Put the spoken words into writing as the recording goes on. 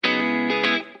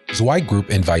Zweig Group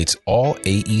invites all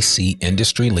AEC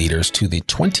industry leaders to the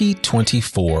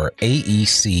 2024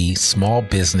 AEC Small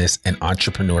Business and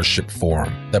Entrepreneurship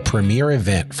Forum, the premier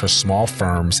event for small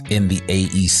firms in the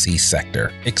AEC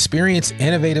sector. Experience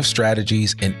innovative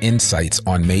strategies and insights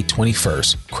on May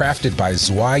 21st, crafted by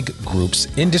Zweig Group's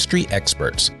industry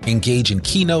experts. Engage in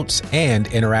keynotes and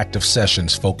interactive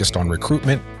sessions focused on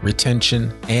recruitment,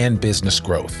 retention, and business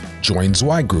growth. Join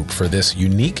Zweig Group for this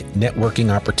unique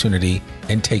networking opportunity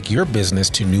and take your business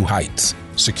to new heights.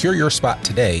 Secure your spot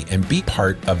today and be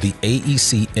part of the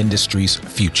AEC industry's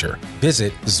future.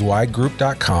 Visit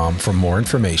zweiggroup.com for more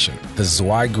information. The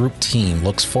Zweig Group team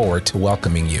looks forward to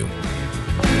welcoming you.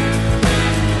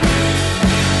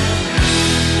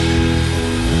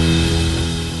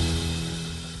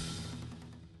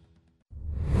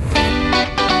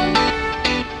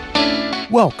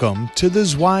 Welcome to the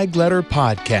Zweig Letter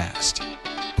Podcast,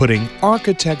 putting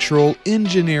architectural,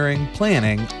 engineering,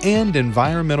 planning, and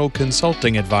environmental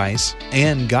consulting advice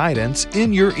and guidance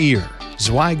in your ear.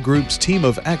 Zweig Group's team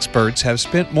of experts have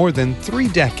spent more than 3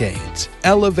 decades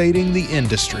elevating the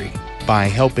industry by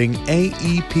helping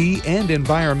AEP and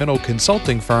environmental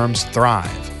consulting firms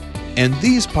thrive. And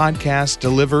these podcasts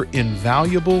deliver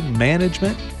invaluable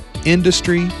management,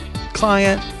 industry,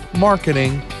 client,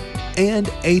 marketing, and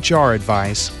HR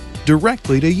advice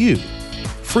directly to you,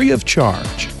 free of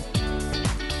charge.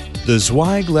 The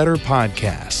Zweig Letter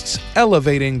Podcasts,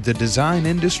 elevating the design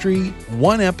industry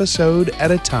one episode at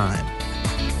a time.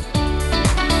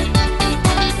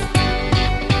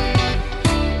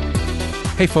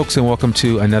 Hey folks, and welcome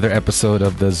to another episode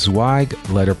of the Zweig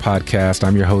Letter Podcast.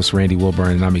 I'm your host, Randy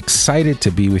Wilburn, and I'm excited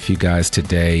to be with you guys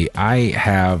today. I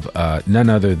have none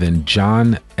other than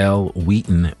John L.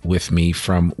 Wheaton with me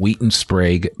from Wheaton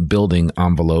Sprague Building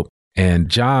Envelope. And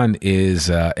John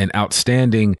is an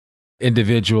outstanding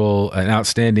individual, an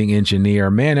outstanding engineer,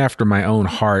 a man after my own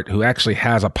heart, who actually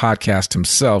has a podcast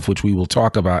himself, which we will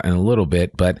talk about in a little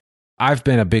bit. But I've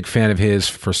been a big fan of his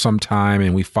for some time,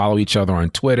 and we follow each other on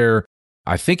Twitter.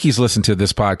 I think he's listened to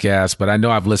this podcast, but I know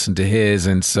I've listened to his.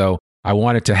 And so I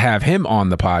wanted to have him on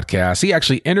the podcast. He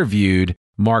actually interviewed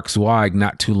Mark Zweig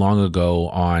not too long ago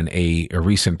on a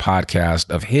recent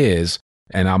podcast of his.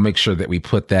 And I'll make sure that we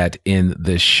put that in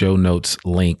the show notes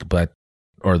link,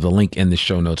 or the link in the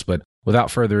show notes. But without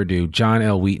further ado, John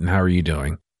L. Wheaton, how are you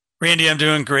doing? Randy, I'm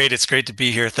doing great. It's great to be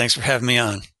here. Thanks for having me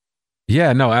on.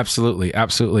 Yeah, no, absolutely.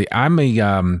 Absolutely. I'm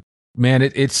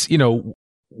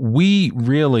we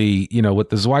really, with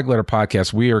the Zweig Letter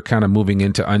Podcast, we are kind of moving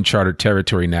into uncharted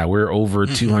territory now. We're over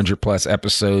 200 plus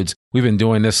episodes. We've been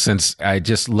doing this since I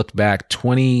just looked back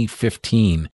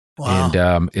 2015. Wow.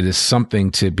 And it is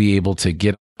something to be able to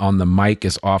get on the mic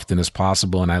as often as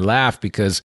possible. And I laugh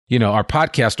because, our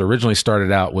podcast originally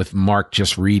started out with Mark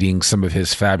just reading some of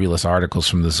his fabulous articles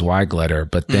from the Zweig Letter,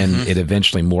 but then it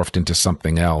eventually morphed into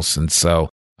something else. And so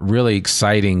really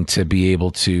exciting to be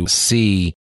able to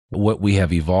see what we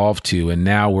have evolved to. And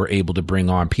now we're able to bring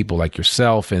on people like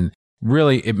yourself, and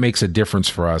really it makes a difference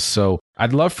for us. So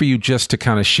I'd love for you just to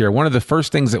kind of share. One of the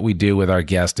first things that we do with our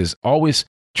guest is always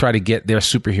try to get their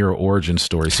superhero origin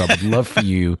story. So I would love for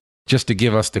you just to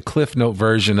give us the Cliff Note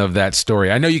version of that story.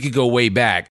 I know you could go way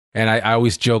back, and I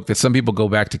always joke that some people go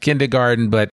back to kindergarten,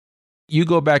 but you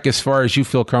go back as far as you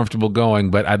feel comfortable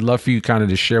going. But I'd love for you kind of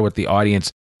to share with the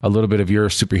audience a little bit of your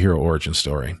superhero origin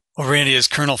story. Well, Randy, as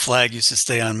Colonel Flagg used to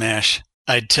stay on MASH,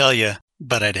 I'd tell you,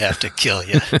 but I'd have to kill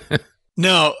you.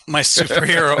 No, my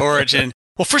superhero origin.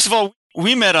 Well, first of all,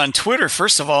 we met on Twitter,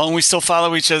 first of all, and we still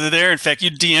follow each other there. In fact,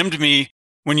 you DM'd me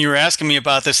when you were asking me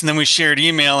about this, and then we shared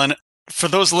email. And for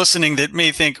those listening that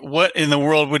may think, what in the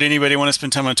world would anybody want to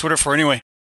spend time on Twitter for anyway?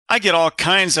 I get all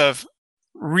kinds of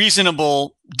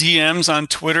reasonable DMs on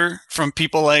Twitter from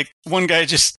people like one guy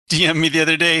just DM'd me the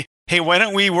other day. Hey, why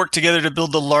don't we work together to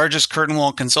build the largest curtain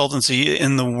wall consultancy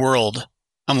in the world?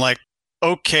 I'm like,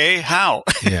 okay, how?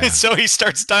 Yeah. So he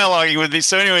starts dialoguing with me.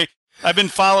 So anyway, I've been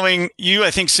following you,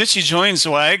 I think, since you joined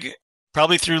Zweig,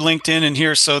 probably through LinkedIn and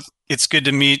here. So it's good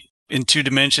to meet in 2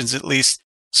 dimensions at least.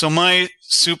 So my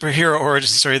superhero origin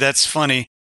story, that's funny.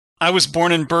 I was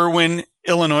born in Berwyn,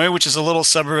 Illinois, which is a little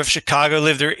suburb of Chicago,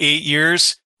 lived there 8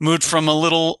 years, moved from a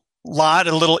little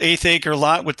 1/8 acre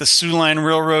lot with the Sioux Line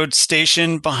Railroad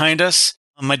station behind us.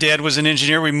 My dad was an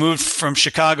engineer. We moved from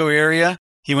Chicago area.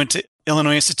 He went to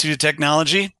Illinois Institute of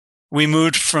Technology. We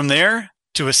moved from there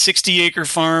to a 60-acre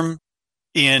farm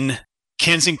in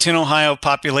Kensington, Ohio,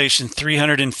 population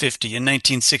 350 in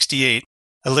 1968.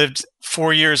 I lived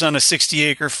 4 years on a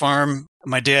 60-acre farm.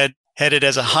 My dad had it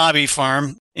as a hobby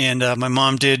farm, and my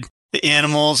mom did the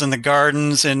animals and the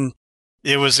gardens, and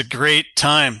it was a great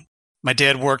time. My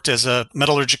dad worked as a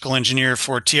metallurgical engineer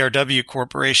for TRW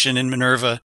Corporation in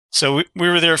Minerva. So we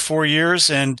were there 4 years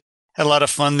and had a lot of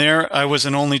fun there. I was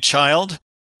an only child.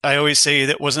 I always say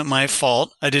that wasn't my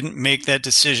fault. I didn't make that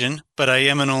decision, but I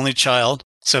am an only child.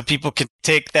 So people can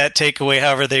take that takeaway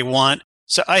however they want.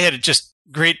 So I had just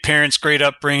great parents, great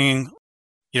upbringing,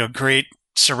 great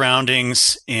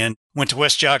surroundings, and went to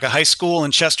West Jaga High School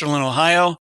in Chesterland,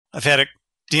 Ohio. I've had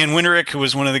Dan Winterick, who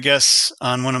was one of the guests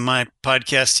on one of my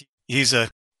podcasts. He's a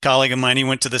colleague of mine. He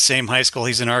went to the same high school.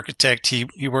 He's an architect.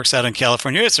 He works out in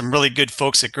California. We had some really good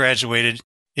folks that graduated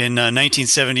in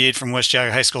 1978 from West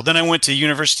Jaga High School. Then I went to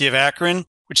University of Akron,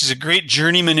 which is a great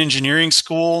journeyman engineering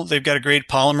school. They've got a great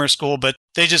polymer school, but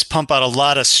they just pump out a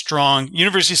lot of strong,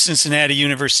 University of Cincinnati,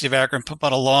 University of Akron, pump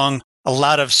out a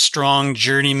lot of strong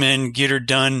journeyman, get her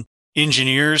done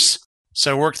engineers.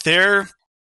 So I worked there,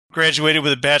 graduated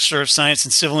with a Bachelor of Science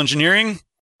in Civil Engineering,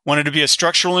 wanted to be a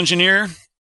structural engineer.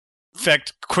 In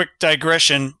fact, quick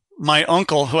digression, my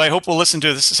uncle, who I hope will listen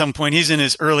to this at some point, he's in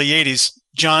his early 80s,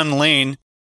 John Lane.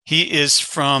 He is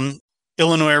from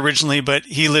Illinois originally, but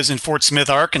he lives in Fort Smith,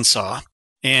 Arkansas,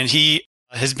 and he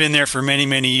has been there for many,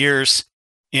 many years.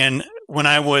 And when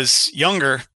I was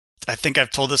younger, I think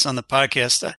I've told this on the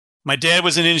podcast, my dad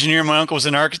was an engineer, my uncle was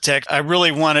an architect. I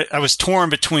was torn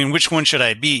between which one should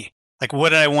I be? Like, what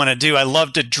did I want to do? I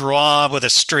loved to draw with a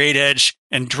straight edge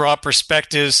and draw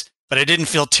perspectives, but I didn't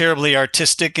feel terribly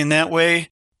artistic in that way.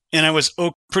 And I was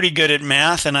pretty good at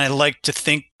math, and I liked to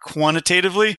think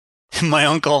quantitatively. My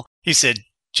uncle, he said,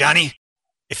 Johnny,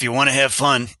 if you want to have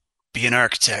fun, be an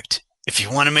architect. If you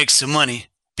want to make some money,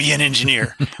 be an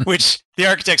engineer, which the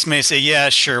architects may say, yeah,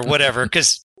 sure, whatever,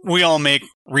 because we all make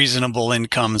reasonable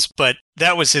incomes. But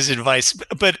that was his advice.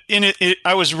 But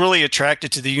I was really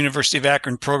attracted to the University of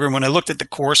Akron program. When I looked at the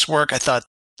coursework, I thought,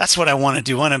 that's what I want to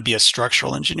do. I want to be a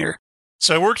structural engineer.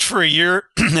 So I worked for a year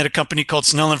at a company called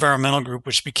Snell Environmental Group,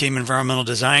 which became Environmental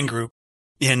Design Group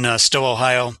in Stowe,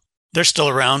 Ohio. They're still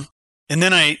around. And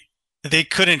then they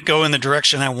couldn't go in the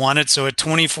direction I wanted. So at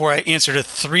 24, I answered a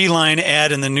 3-line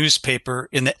ad in the newspaper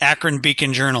in the Akron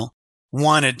Beacon Journal.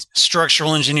 Wanted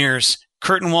structural engineers,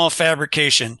 curtain wall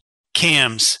fabrication,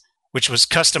 CAMS, which was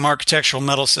Custom Architectural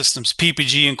Metal Systems,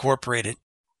 PPG Incorporated.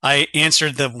 I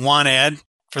answered the want ad.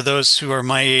 For those who are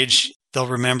my age, they'll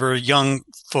remember. Young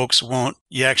folks won't.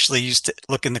 You actually used to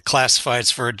look in the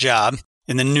classifieds for a job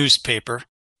in the newspaper.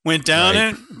 Went down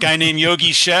Right. it. A guy named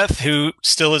Yogi Sheth, who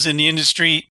still is in the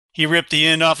industry, he ripped the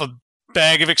end off a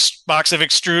box of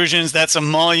extrusions. That's a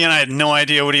mullion. I had no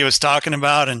idea what he was talking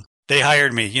about, and they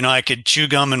hired me. I could chew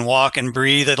gum and walk and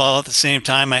breathe all at the same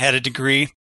time. I had a degree.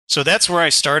 So that's where I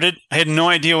started. I had no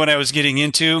idea what I was getting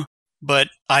into, but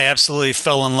I absolutely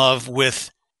fell in love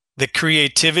with the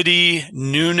creativity,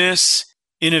 newness,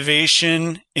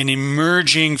 innovation, and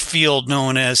emerging field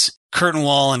known as curtain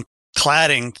wall and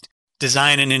cladding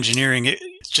design and engineering. It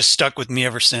just stuck with me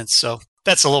ever since. So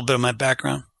that's a little bit of my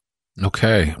background.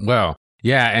 Okay. Well,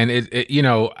 yeah. And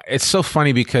it's so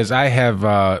funny because I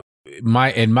have,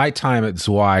 in my time at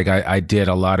Zweig, I did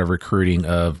a lot of recruiting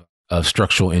of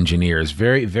structural engineers.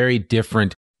 Very, very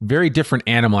different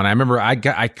animal. And I remember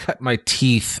I cut my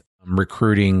teeth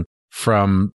recruiting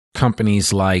from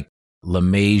companies like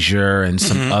LeMajor and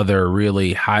some other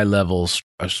really high level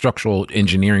structural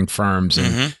engineering firms.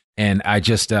 And I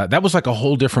just, that was like a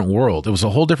whole different world. It was a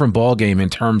whole different ballgame in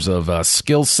terms of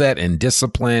skill set and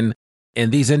discipline.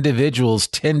 And these individuals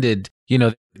tended,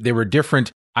 they were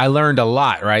different. I learned a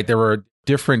lot, right? There were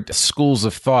different schools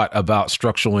of thought about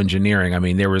structural engineering. I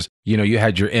mean, there was, you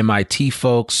had your MIT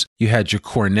folks, you had your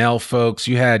Cornell folks,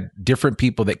 you had different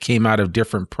people that came out of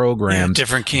different programs.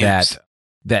 Different camps.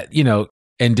 That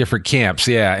in different camps,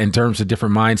 in terms of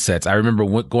different mindsets. I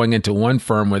remember going into one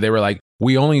firm where they were like,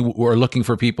 we only were looking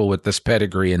for people with this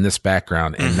pedigree and this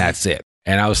background, and that's it.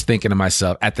 And I was thinking to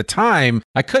myself, at the time,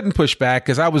 I couldn't push back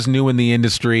because I was new in the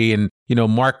industry. And,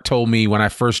 Mark told me when I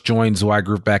first joined Zweig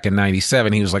Group back in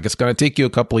 97, he was like, it's going to take you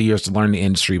a couple of years to learn the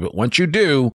industry. But once you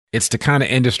do, it's the kind of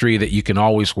industry that you can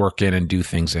always work in and do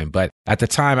things in. But at the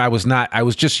time, I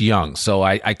was just young. So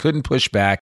I couldn't push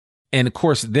back. And of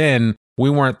course, then we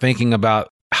weren't thinking about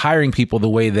hiring people the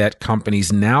way that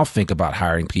companies now think about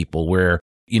hiring people, where,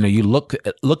 you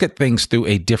look at things through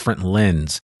a different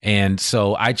lens. And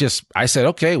so I said,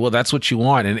 okay, well, that's what you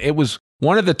want. And it was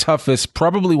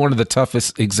probably one of the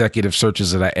toughest executive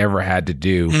searches that I ever had to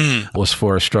do was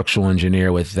for a structural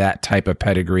engineer with that type of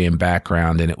pedigree and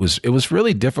background. And it was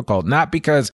really difficult, not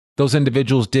because those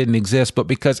individuals didn't exist, but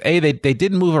because they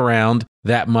didn't move around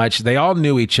that much. They all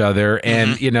knew each other.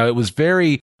 And, it was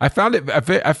it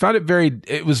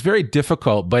was very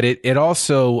difficult, but it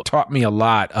also taught me a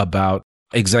lot about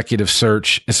executive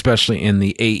search, especially in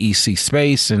the AEC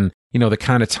space, and the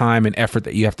kind of time and effort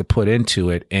that you have to put into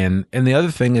it. And the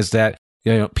other thing is that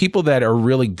people that are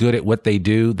really good at what they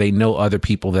do, they know other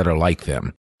people that are like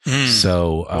them.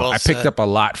 So Well I picked said. up a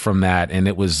lot from that, and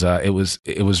it was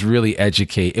really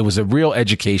It was a real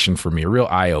education for me, a real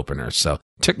eye opener. So it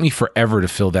took me forever to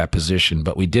fill that position,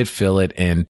 but we did fill it.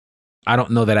 And I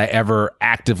don't know that I ever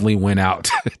actively went out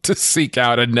to seek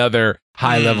out another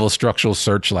high level structural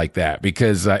search like that,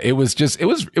 because it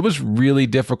was really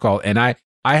difficult. And I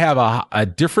have a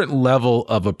different level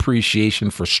of appreciation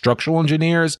for structural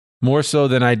engineers, more so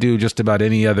than I do just about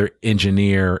any other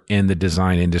engineer in the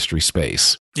design industry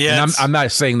space. Yeah, and I'm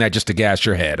not saying that just to gas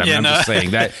your head. I'm just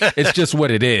saying that it's just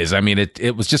what it is. I mean,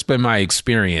 it was just been my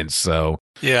experience. So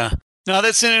yeah. No,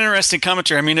 that's an interesting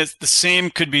commentary. I mean, it's the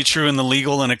same could be true in the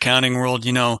legal and accounting world.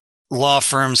 Law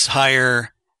firms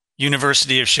hire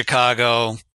University of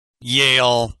Chicago,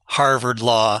 Yale, Harvard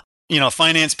Law.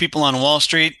 Finance people on Wall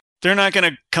Street, they're not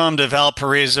going to come to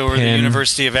Valparaiso or the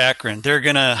University of Akron. They're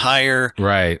going to hire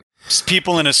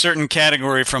people in a certain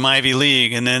category from Ivy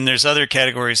League, and then there's other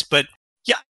categories. But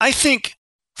yeah, I think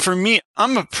for me,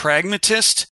 I'm a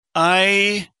pragmatist.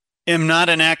 I am not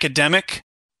an academic.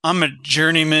 I'm a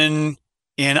journeyman,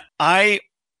 and I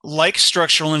like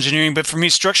structural engineering, but for me,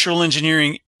 structural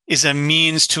engineering is a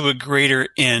means to a greater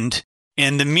end.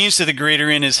 And the means to the greater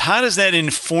end is, how does that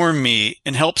inform me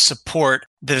and help support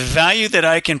the value that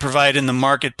I can provide in the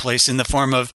marketplace in the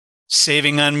form of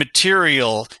saving on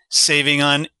material, saving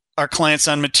on our clients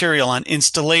on material, on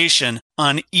installation,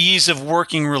 on ease of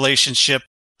working relationship.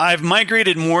 I've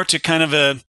migrated more to kind of,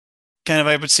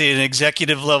 I would say, an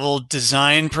executive level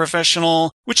design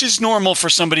professional, which is normal for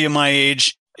somebody of my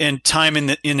age and time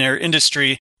in their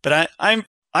industry. But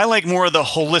I like more of the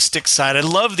holistic side. I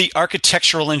love the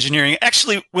architectural engineering.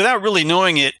 Actually, without really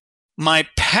knowing it, my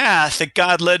path that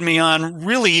God led me on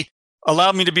really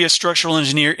allowed me to be a structural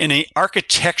engineer in a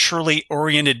architecturally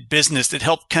oriented business that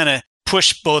helped kind of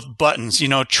push both buttons,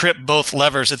 trip both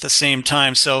levers at the same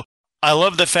time. So I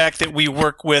love the fact that we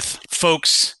work with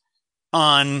folks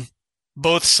on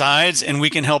both sides, and we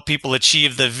can help people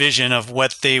achieve the vision of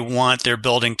what they want their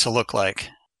building to look like.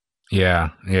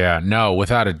 Yeah, no,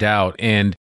 without a doubt.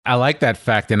 And I like that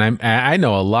fact. And I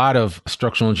know a lot of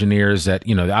structural engineers that,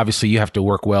 obviously you have to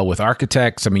work well with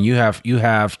architects. I mean, you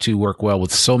have to work well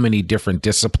with so many different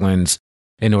disciplines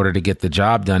in order to get the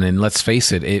job done. And let's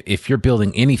face it, if you're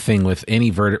building anything with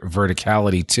any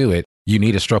verticality to it, you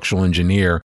need a structural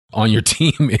engineer on your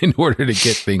team in order to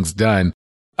get things done.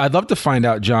 I'd love to find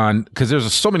out, John, because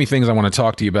there's so many things I want to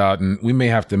talk to you about, and we may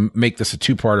have to make this a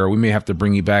two-parter, or we may have to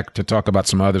bring you back to talk about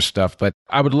some other stuff. But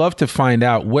I would love to find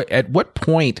out, at what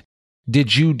point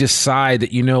did you decide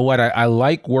that, I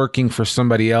like working for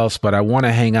somebody else, but I want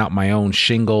to hang out my own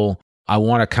shingle. I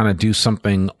want to kind of do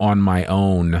something on my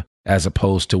own as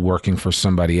opposed to working for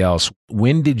somebody else.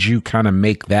 When did you kind of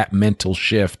make that mental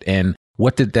shift, and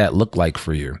what did that look like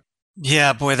for you?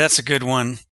 Yeah, boy, that's a good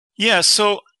one. Yeah,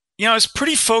 so I was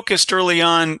pretty focused early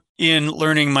on in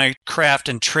learning my craft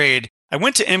and trade. I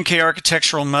went to MK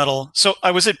Architectural Metal. So I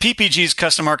was at PPG's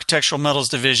Custom Architectural Metals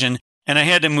division, and I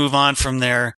had to move on from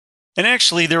there. And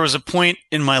actually, there was a point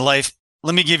in my life.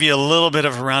 Let me give you a little bit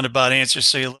of a roundabout answer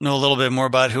so you know a little bit more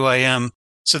about who I am.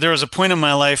 So there was a point in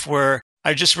my life where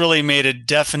I just really made a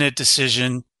definite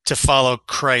decision to follow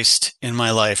Christ in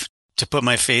my life, to put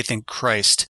my faith in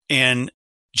Christ and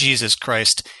Jesus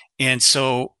Christ. And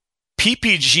so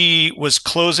PPG was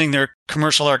closing their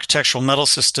commercial architectural metal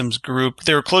systems group.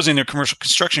 They were closing their commercial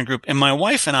construction group. And my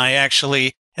wife and I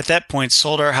actually, at that point,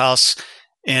 sold our house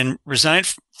and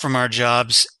resigned from our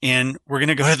jobs. And we're going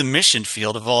to go to the mission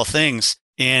field of all things.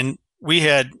 And we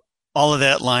had all of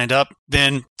that lined up.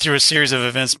 Then through a series of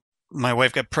events, my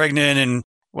wife got pregnant and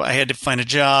I had to find a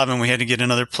job and we had to get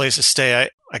another place to stay.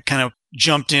 I kind of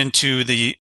jumped into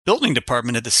the building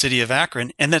department at the city of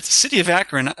Akron. And at the city of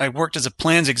Akron, I worked as a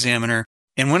plans examiner.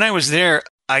 And when I was there,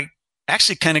 I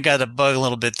actually kind of got a bug a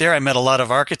little bit there. I met a lot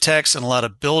of architects and a lot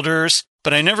of builders,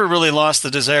 but I never really lost the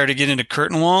desire to get into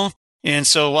curtain wall. And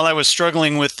so while I was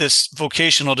struggling with this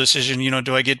vocational decision,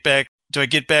 do I get back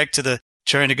to the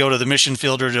trying to go to the mission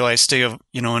field, or do I stay,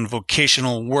 in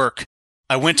vocational work?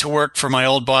 I went to work for my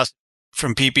old boss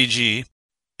from PPG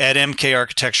at MK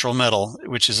Architectural Metal,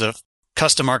 which is a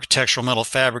custom architectural metal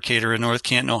fabricator in North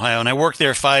Canton, Ohio. And I worked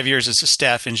there 5 years as a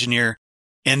staff engineer.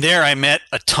 And there I met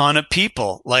a ton of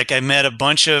people. Like I met a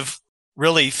bunch of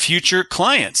really future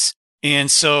clients.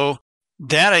 And so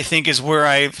that I think is where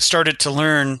I started to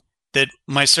learn that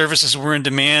my services were in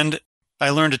demand. I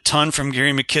learned a ton from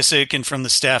Gary McKissick and from the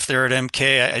staff there at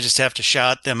MK. I just have to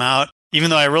shout them out. even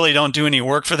though I really don't do any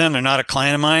work for them. They're not a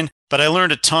client of mine, but I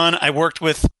learned a ton. I worked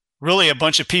with really a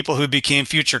bunch of people who became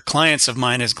future clients of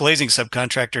mine as glazing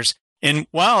subcontractors. And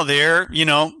while there,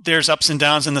 there's ups and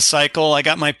downs in the cycle. I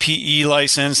got my PE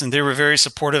license and they were very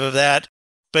supportive of that.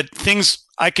 But things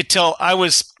I could tell I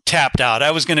was tapped out.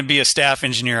 I was going to be a staff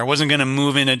engineer. I wasn't going to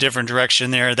move in a different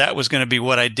direction there. That was going to be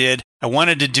what I did. I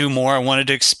wanted to do more. I wanted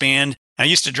to expand. I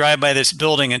used to drive by this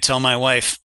building and tell my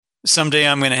wife, someday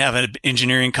I'm going to have an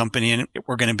engineering company and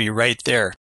we're going to be right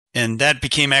there. And that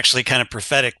became actually kind of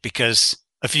prophetic because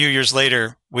a few years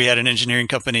later, we had an engineering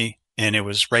company and it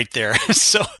was right there.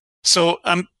 So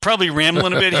I'm probably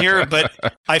rambling a bit here, but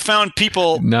I found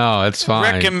people no, it's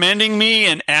fine. recommending me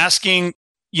and asking,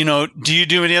 do you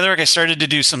do any other work? I started to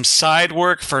do some side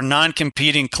work for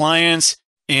non-competing clients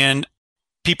and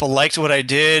people liked what I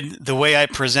did, the way I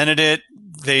presented it.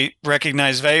 They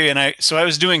recognized value. So I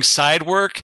was doing side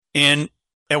work. And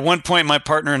at one point, my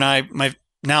partner and I, my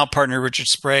now partner, Richard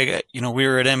Sprague, we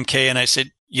were at MK and I said,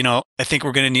 I think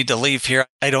we're going to need to leave here.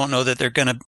 I don't know that they're going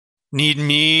to need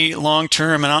me long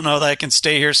term. I don't know that I can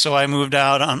stay here. So I moved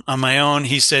out on my own.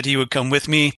 He said he would come with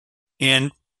me.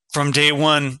 And from day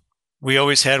one, we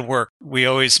always had work. We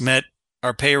always met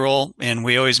our payroll and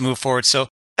we always moved forward. So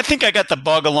I think I got the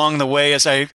bug along the way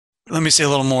let me say a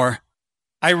little more.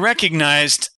 I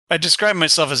described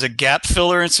myself as a gap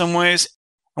filler in some ways.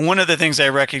 And one of the things I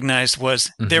recognized was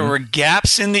there were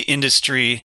gaps in the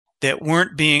industry that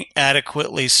weren't being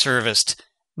adequately serviced,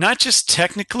 not just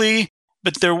technically,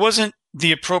 but there wasn't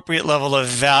the appropriate level of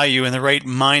value and the right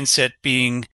mindset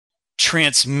being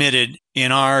transmitted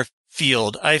in our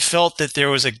field. I felt that there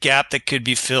was a gap that could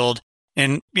be filled.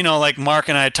 And, like Mark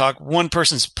and I talk, one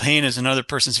person's pain is another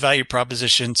person's value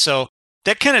proposition. So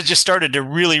that kind of just started to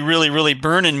really, really, really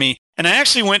burn in me. And I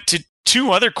actually went to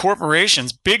 2 other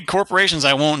corporations, big corporations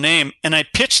I won't name, and I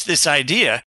pitched this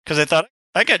idea because I thought,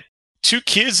 I got 2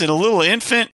 kids and a little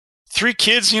infant, 3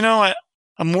 kids, a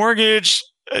mortgage,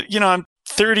 I'm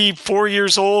 34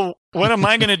 years old. What am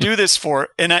I going to do this for?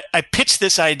 And I pitched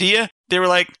this idea. They were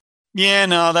like, yeah,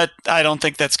 no, I don't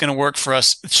think that's going to work for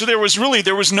us. So there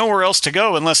was nowhere else to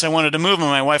go unless I wanted to move. And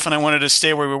my wife and I wanted to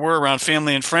stay where we were around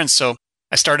family and friends. So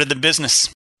I started the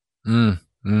business.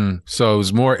 So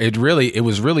it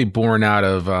was really born out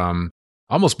of,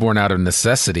 almost born out of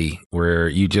necessity where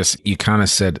you kind of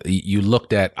said, you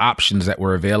looked at options that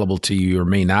were available to you or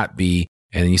may not be.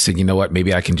 And you said, you know what,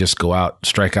 maybe I can just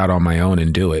strike out on my own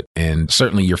and do it. And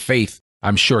certainly your faith,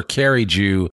 I'm sure, carried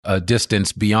you a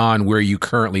distance beyond where you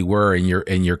currently were in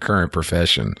your current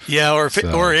profession. Yeah,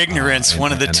 or ignorance,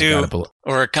 one of the two,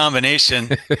 or a combination.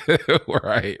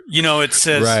 Right. It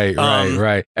says right.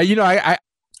 And I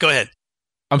go ahead.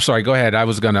 I'm sorry. Go ahead. I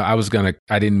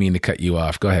didn't mean to cut you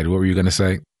off. Go ahead. What were you going to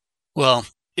say? Well,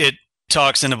 it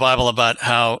talks in the Bible about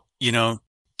how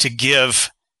to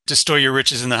give, to store your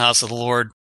riches in the house of the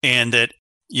Lord, and that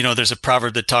there's a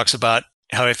proverb that talks about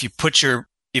how if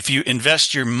you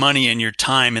invest your money and your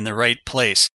time in the right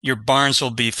place, your barns will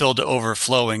be filled to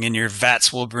overflowing and your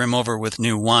vats will brim over with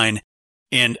new wine.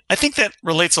 And I think that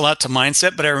relates a lot to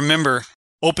mindset, but I remember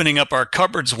opening up our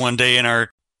cupboards one day in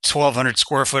our 1,200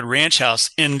 square foot ranch house,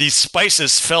 and these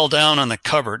spices fell down on the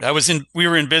cupboard. We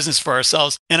were in business for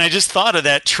ourselves, and I just thought of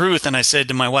that truth. And I said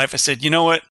to my wife, you know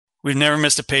what? We've never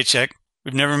missed a paycheck.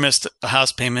 We've never missed a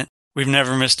house payment. We've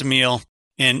never missed a meal.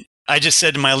 And I just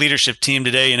said to my leadership team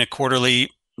today in a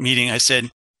quarterly meeting, I said,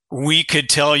 we could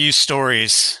tell you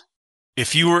stories.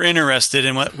 If you were interested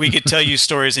in what we could tell you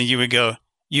stories, and you would go,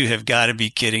 you have got to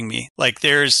be kidding me. Like,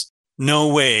 there's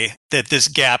no way that this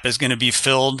gap is going to be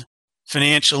filled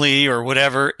financially or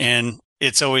whatever. And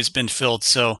it's always been filled.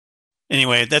 So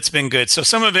anyway, that's been good. So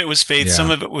some of it was faith. Yeah.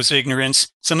 Some of it was ignorance.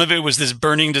 Some of it was this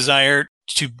burning desire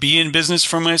to be in business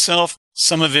for myself.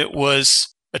 Some of it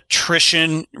was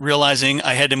attrition, realizing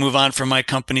I had to move on from my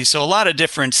company. So a lot of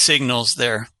different signals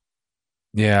there.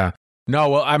 Yeah. No,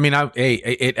 well, I mean,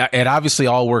 it obviously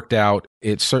all worked out.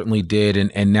 It certainly did.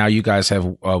 And now you guys have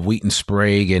Wheaton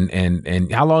Sprague.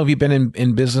 And how long have you been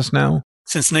in business now?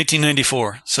 Since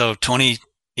 1994. So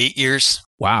 28 years.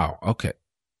 Wow. Okay.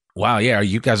 Wow. Yeah.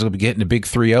 You guys will be getting a big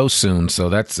 3-0 soon. So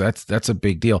that's a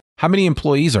big deal. How many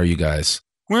employees are you guys?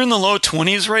 We're in the low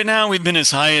 20s right now. We've been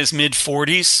as high as mid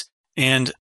 40s.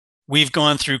 And we've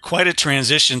gone through quite a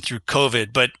transition through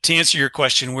COVID. But to answer your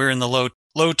question, we're in the low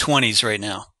 20s right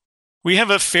now. We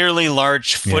have a fairly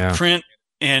large footprint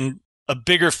and a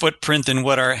bigger footprint than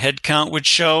what our head count would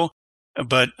show.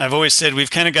 But I've always said we've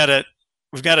got a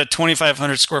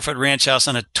 2,500 square foot ranch house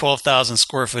on a 12,000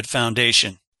 square foot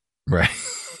foundation. Right.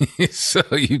 So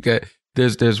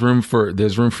there's room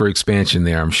for expansion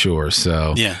there, I'm sure.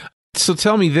 So yeah. So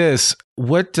tell me this,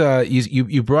 what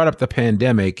you brought up the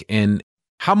pandemic, and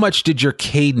how much did your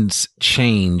cadence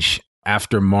change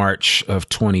after March of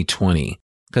 2020?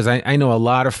 Because I know a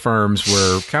lot of firms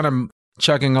were kind of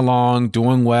chugging along,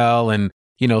 doing well, and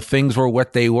things were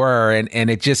what they were, and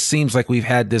it just seems like we've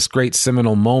had this great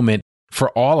seminal moment for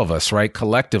all of us, right,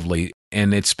 collectively,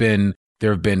 and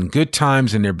there have been good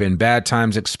times and there have been bad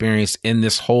times experienced in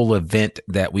this whole event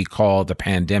that we call the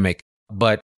pandemic.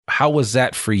 But how was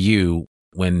that for you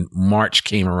when March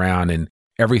came around and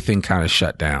everything kind of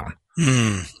shut down?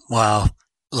 Wow.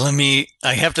 I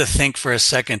have to think for a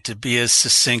second to be as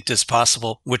succinct as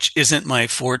possible, which isn't my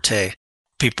forte.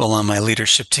 People on my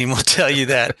leadership team will tell you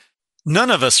that.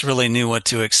 None of us really knew what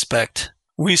to expect.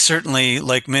 We certainly,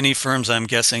 like many firms, I'm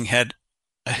guessing, had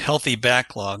a healthy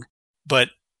backlog, but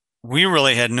we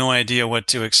really had no idea what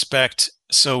to expect.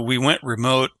 So we went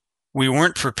remote. We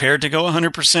weren't prepared to go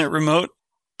 100% remote,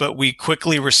 but we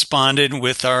quickly responded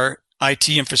with our IT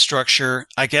infrastructure.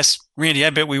 I guess, Randy,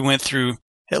 I bet we went through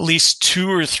at least 2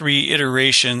 or 3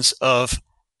 iterations of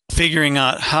figuring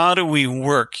out how do we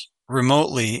work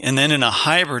remotely and then in a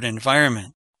hybrid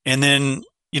environment. And then,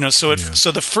 so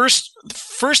the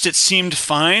first it seemed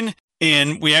fine.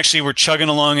 And we actually were chugging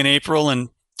along in April and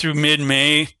through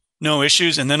mid-May, no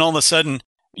issues. And then all of a sudden,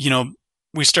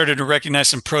 we started to recognize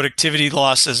some productivity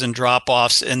losses and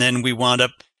drop-offs. And then we wound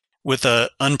up with an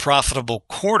unprofitable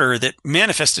quarter that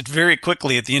manifested very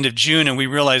quickly at the end of June. And we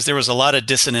realized there was a lot of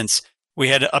dissonance. We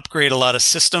had to upgrade a lot of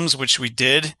systems, which we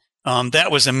did.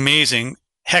 That was amazing.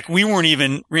 Heck, we weren't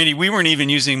even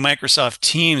using Microsoft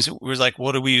Teams. It was like,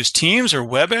 what do we use, Teams or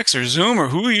WebEx or Zoom or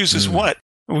who uses what?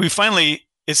 We finally,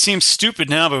 it seems stupid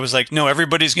now, but it was like, no,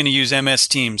 everybody's going to use MS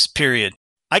Teams, period.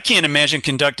 I can't imagine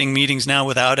conducting meetings now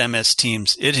without MS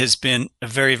Teams. It has been a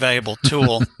very valuable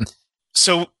tool.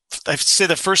 So I'd say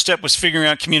the first step was figuring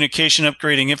out communication,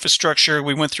 upgrading infrastructure.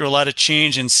 We went through a lot of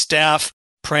change in staff,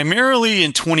 primarily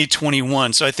in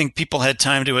 2021. So I think people had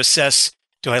time to assess,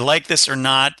 do I like this or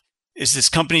not? Is this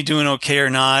company doing okay or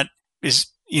not? Is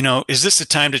this the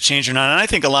time to change or not? And I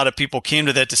think a lot of people came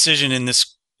to that decision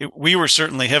we were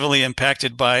certainly heavily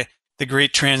impacted by the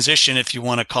great transition, if you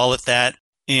want to call it that.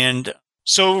 And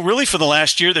so really for the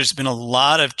last year, there's been a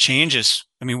lot of changes.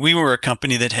 I mean, we were a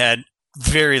company that had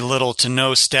very little to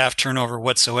no staff turnover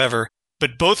whatsoever,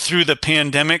 but both through the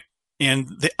pandemic and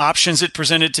the options it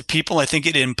presented to people, I think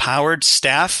it empowered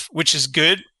staff, which is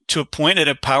good to a point. It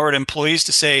empowered employees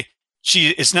to say,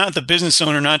 it's not the business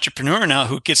owner and entrepreneur now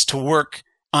who gets to work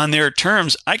on their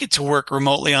terms. I get to work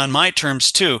remotely on my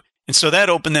terms too. And so that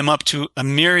opened them up to a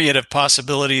myriad of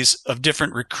possibilities of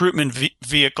different recruitment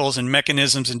vehicles and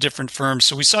mechanisms in different firms.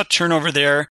 So we saw turnover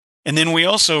there. And then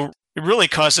it really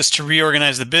caused us to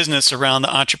reorganize the business around the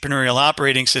entrepreneurial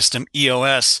operating system,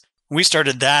 EOS. We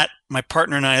started that. My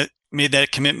partner and I made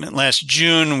that commitment last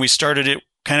June. We started it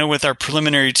kind of with our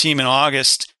preliminary team in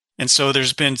August. And so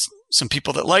there's been some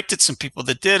people that liked it, some people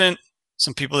that didn't,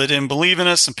 some people that didn't believe in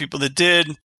us, some people that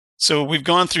did. So we've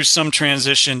gone through some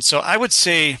transition. So I would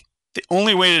say the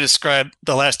only way to describe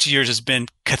the last 2 years has been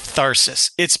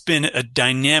catharsis. It's been a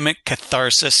dynamic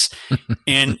catharsis.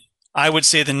 And I would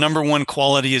say the number one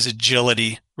quality is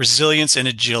agility, resilience and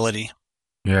agility.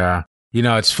 Yeah.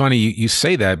 It's funny you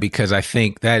say that because I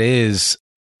think that is,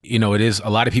 it is, a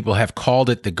lot of people have called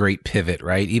it the great pivot,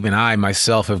 right? Even I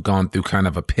myself have gone through kind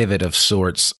of a pivot of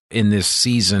sorts in this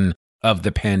season of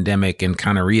the pandemic and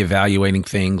kind of reevaluating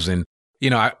things. And,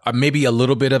 I maybe a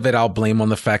little bit of it I'll blame on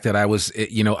the fact that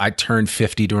I turned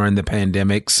 50 during the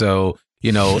pandemic. So,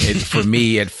 for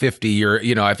me at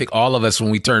 50, I think all of us,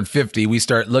 when we turn 50, we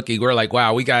start looking, we're like,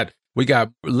 wow, we got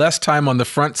less time on the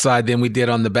front side than we did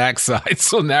on the back side.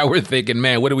 So now we're thinking,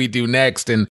 man, what do we do next?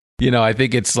 And, I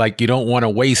think it's like you don't want to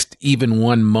waste even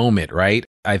one moment, right?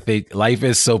 I think life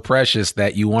is so precious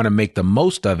that you want to make the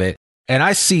most of it. And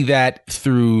I see that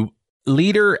through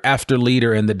leader after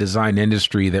leader in the design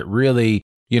industry that really,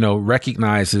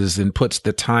 recognizes and puts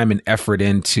the time and effort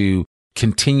into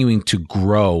continuing to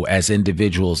grow as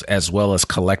individuals as well as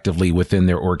collectively within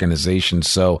their organizations.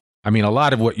 So, I mean, a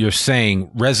lot of what you're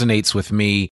saying resonates with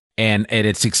me, and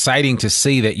it's exciting to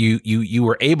see that you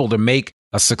were able to make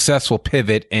a successful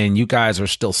pivot and you guys are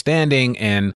still standing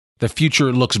and the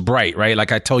future looks bright, right?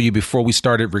 Like I told you before we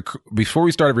started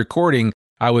recording,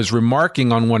 I was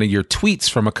remarking on one of your tweets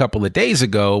from a couple of days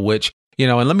ago, which,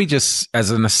 and let me just, as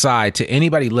an aside to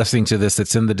anybody listening to this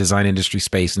that's in the design industry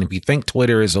space, and if you think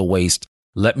Twitter is a waste,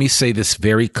 let me say this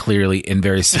very clearly and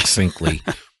very succinctly.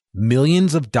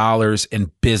 Millions of dollars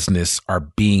in business are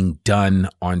being done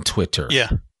on Twitter. Yeah.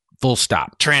 Full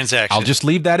stop. Transactions. I'll just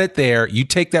leave that at there. You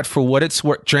take that for what it's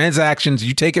worth. Transactions,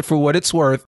 you take it for what it's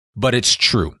worth, but it's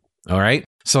true. All right.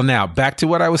 So now back to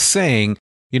what I was saying.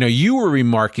 You were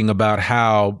remarking about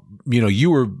how,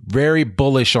 you were very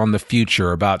bullish on the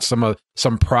future about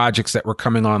some projects that were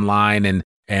coming online and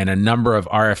a number of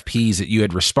RFPs that you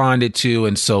had responded to.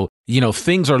 And so,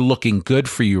 things are looking good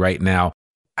for you right now.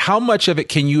 How much of it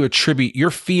can you attribute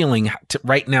your feeling to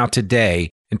right now today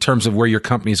in terms of where your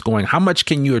company is going? How much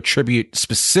can you attribute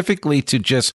specifically to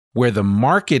just where the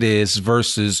market is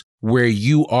versus where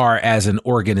you are as an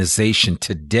organization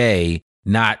today,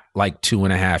 not like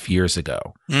 2.5 years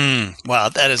ago? Wow,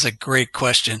 that is a great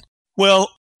question.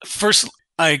 Well, first,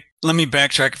 let me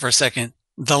backtrack for a second.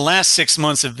 The last 6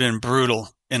 months have been brutal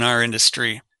in our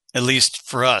industry, at least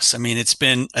for us. I mean,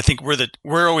 I think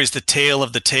we're always the tail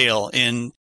of the tail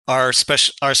in our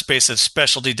space of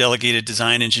specialty delegated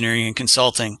design, engineering, and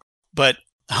consulting. But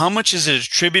how much is it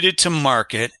attributed to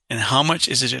market and how much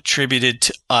is it attributed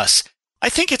to us? I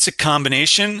think it's a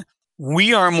combination.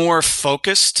 We are more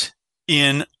focused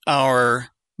in our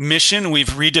mission. We've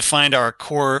redefined our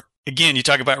core. Again, you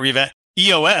talk about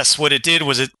EOS. What it did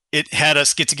was it had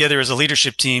us get together as a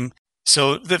leadership team.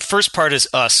 So the first part is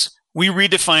us. We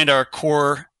redefined our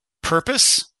core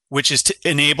purpose, which is to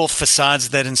enable facades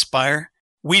that inspire.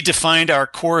 We defined our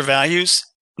core values,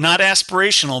 not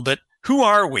aspirational, but who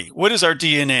are we? What is our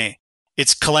DNA?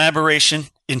 It's collaboration,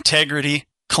 integrity,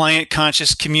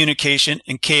 client-conscious communication,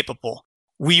 and capable.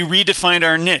 We redefined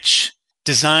our niche,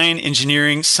 design,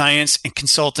 engineering, science, and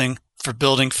consulting for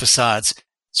building facades.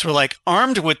 So we're like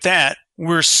armed with that.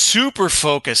 We're super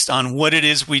focused on what it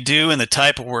is we do and the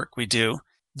type of work we do.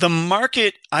 The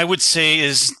market, I would say,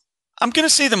 I'm going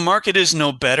to say the market is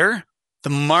no better.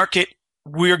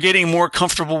 We're getting more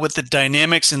comfortable with the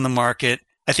dynamics in the market.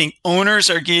 I think owners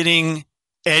are getting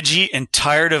edgy and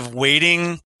tired of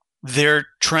waiting. They're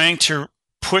trying to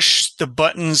push the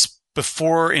buttons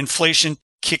before inflation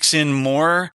kicks in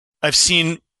more. I've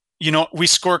seen, we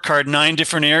scorecard 9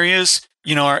 different areas.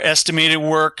 Our estimated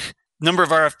work, number of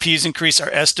RFPs increased. Our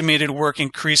estimated work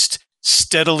increased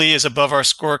steadily is above our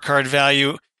scorecard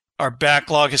value. Our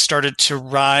backlog has started to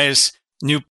rise.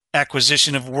 New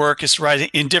acquisition of work is rising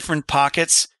in different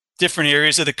pockets, different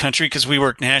areas of the country because we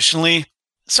work nationally.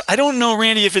 So I don't know,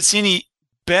 Randy, if it's any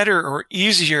better or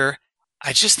easier.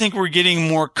 I just think we're getting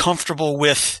more comfortable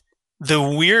with the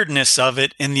weirdness of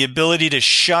it and the ability to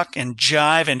shuck and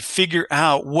jive and figure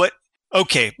out we're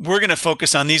going to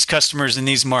focus on these customers in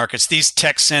these markets, these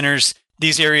tech centers,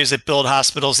 these areas that build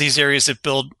hospitals, these areas that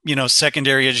build,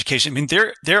 secondary education. I mean,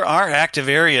 there are active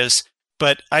areas,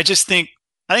 but I think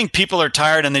people are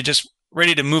tired and they're just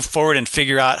ready to move forward and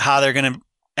figure out how they're going to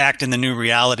act in the new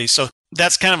reality. So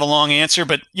that's kind of a long answer,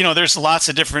 but there's lots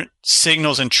of different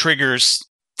signals and triggers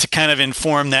to kind of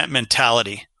inform that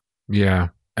mentality. Yeah.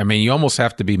 I mean, you almost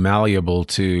have to be malleable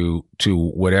to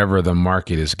whatever the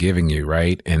market is giving you,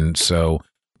 right? And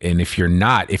if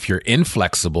you're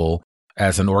inflexible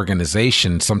as an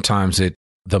organization, sometimes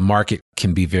the market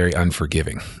can be very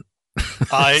unforgiving.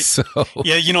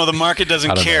 The market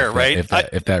doesn't care, right? If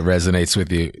that resonates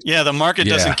with you. Yeah, the market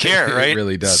doesn't care, right? It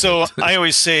really does. So I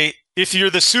always say, if you're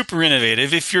the super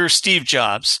innovative, if you're Steve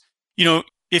Jobs,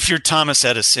 if you're Thomas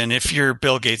Edison, if you're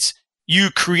Bill Gates, you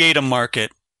create a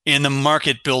market and the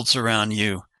market builds around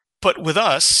you. But with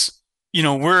us,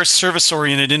 we're a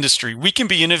service-oriented industry. We can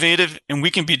be innovative and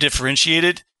we can be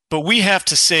differentiated, but we have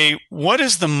to say, what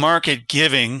is the market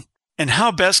giving and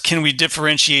how best can we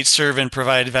differentiate, serve, and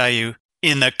provide value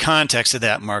in the context of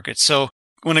that market? So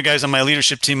one of the guys on my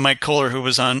leadership team, Mike Kohler, who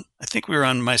was I think we were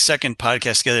on my second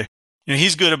podcast together,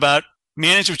 he's good about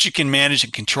manage what you can manage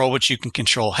and control what you can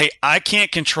control. Hey, I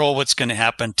can't control what's going to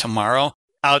happen tomorrow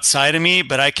outside of me,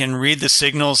 but I can read the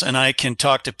signals and I can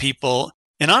talk to people.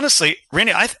 And honestly,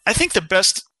 Randy, I think the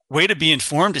best way to be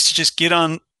informed is to just get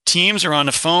on Teams or on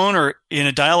the phone or in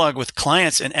a dialogue with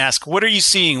clients and ask, what are you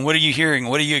seeing? What are you hearing?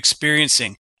 What are you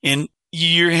experiencing? And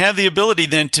you have the ability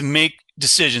then to make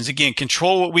decisions. Again,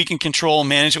 control what we can control,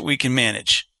 manage what we can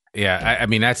manage. Yeah.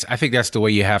 I think that's the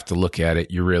way you have to look at it.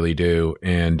 You really do.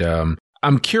 And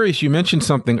I'm curious, you mentioned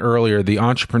something earlier, the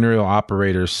entrepreneurial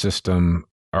operator system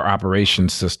or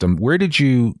operations system. Where did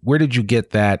you get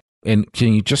that? And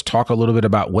can you just talk a little bit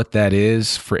about what that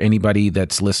is for anybody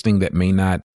that's listening that may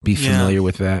not be familiar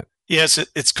with that? Yes,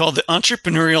 it's called the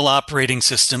Entrepreneurial Operating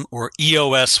System, or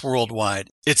EOS worldwide.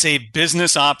 It's a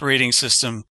business operating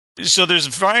system. So there's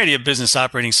a variety of business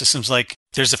operating systems. Like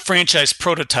there's a franchise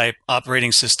prototype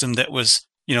operating system that was,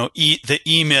 the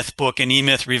E-Myth book and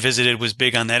E-Myth Revisited was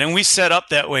big on that. And we set up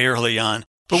that way early on.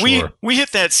 But Sure. we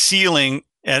hit that ceiling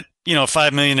at,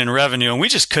 $5 million in revenue, and we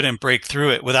just couldn't break through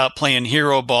it without playing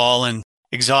hero ball and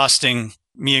exhausting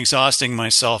me exhausting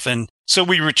myself. And so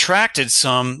we retracted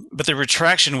some, but the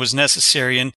retraction was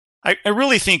necessary. And I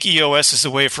really think EOS is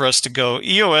the way for us to go.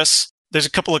 EOS, there's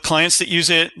a couple of clients that use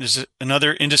it. There's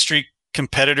another industry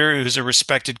competitor who's a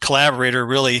respected collaborator,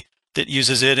 really, that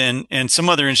uses it, and some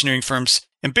other engineering firms.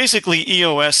 And basically,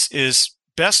 EOS is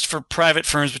best for private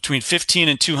firms between 15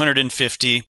 and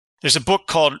 250. There's a book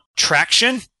called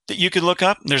Traction that you could look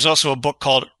up. There's also a book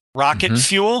called Rocket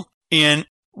Fuel. And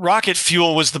Rocket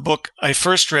Fuel was the book I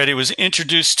first read. It was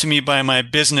introduced to me by my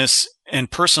business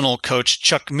and personal coach,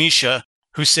 Chuck Misha,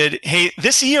 who said, hey,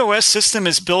 this EOS system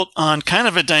is built on kind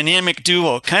of a dynamic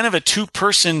duo, kind of a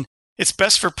two-person. It's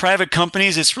best for private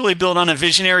companies. It's really built on a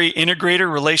visionary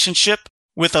integrator relationship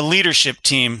with a leadership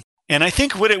team. And I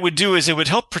think what it would do is it would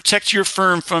help protect your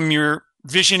firm from your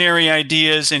visionary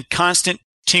ideas and constant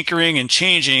tinkering and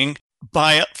changing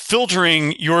by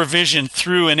filtering your vision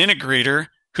through an integrator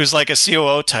who's like a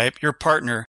COO type, your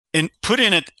partner, and put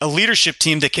in a leadership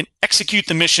team that can execute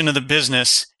the mission of the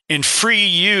business and free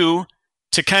you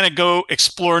to kind of go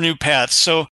explore new paths.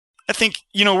 So I think,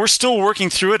 we're still working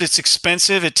through it. It's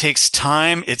expensive. It takes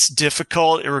time. It's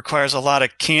difficult. It requires a lot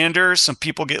of candor. Some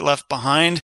people get left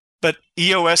behind. But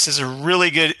EOS is a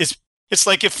really good, it's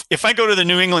like if I go to the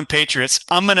New England Patriots,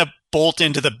 I'm going to bolt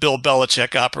into the Bill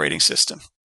Belichick operating system.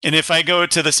 And if I go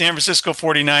to the San Francisco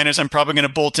 49ers, I'm probably going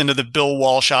to bolt into the Bill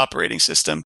Walsh operating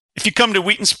system. If you come to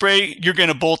Wheaton Spray, you're going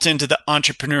to bolt into the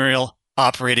entrepreneurial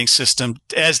operating system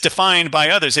as defined by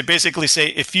others. They basically say,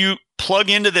 if you plug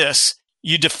into this,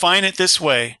 you define it this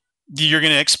way, you're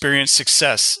going to experience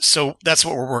success. So that's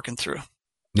what we're working through.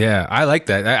 Yeah, I like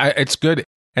that. It's good.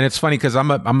 And it's funny because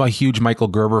I'm a huge Michael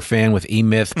Gerber fan with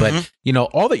eMyth, but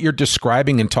all that you're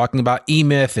describing and talking about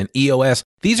eMyth and EOS,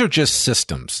 these are just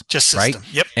systems. Just system.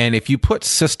 Right? Yep. And if you put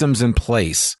systems in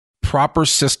place, proper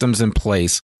systems in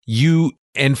place,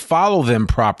 and follow them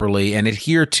properly and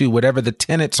adhere to whatever the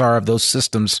tenets are of those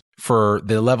systems for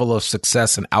the level of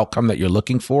success and outcome that you're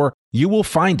looking for, you will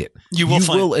find it. You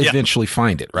will eventually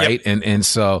find it, right? Yep. And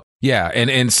so, yeah.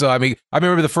 And so, I mean, I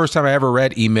remember the first time I ever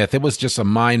read eMyth, it was just a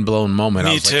mind-blown moment.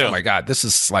 I was like, oh my God, this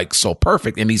is like so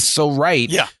perfect. And he's so right.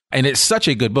 Yeah. And it's such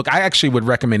a good book. I actually would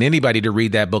recommend anybody to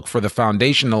read that book for the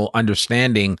foundational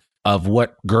understanding of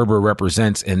what Gerber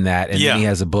represents in that. And then he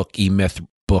has a book, eMyth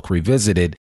Book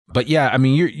Revisited. But yeah, I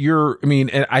mean,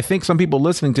 and I think some people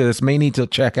listening to this may need to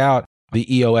check out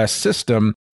the EOS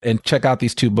system and check out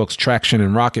these two books, Traction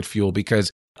and Rocket Fuel,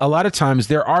 because a lot of times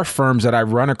there are firms that I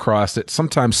run across that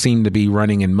sometimes seem to be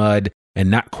running in mud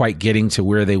and not quite getting to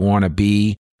where they want to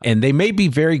be. And they may be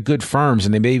very good firms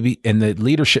and the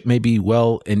leadership may be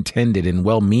well intended and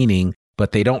well meaning,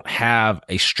 but they don't have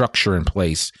a structure in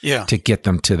place to get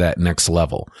them to that next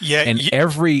level. Yeah. And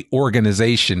every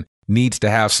organization needs to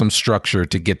have some structure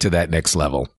to get to that next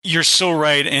level. You're so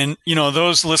right. And,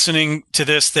 those listening to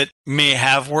this that may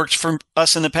have worked for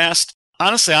us in the past,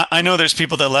 honestly, I know there's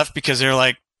people that left because they're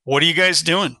like, what are you guys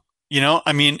doing?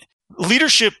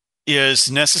 Leadership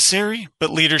is necessary,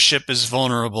 but leadership is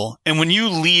vulnerable. And when you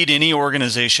lead any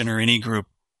organization or any group,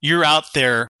 you're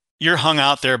hung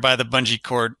out there by the bungee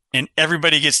cord, and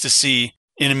everybody gets to see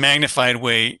in a magnified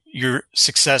way your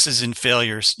successes and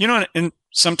failures. And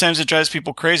sometimes it drives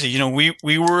people crazy.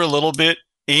 We were a little bit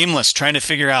aimless trying to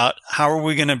figure out how are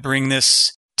we going to bring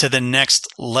this to the next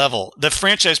level. The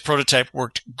franchise prototype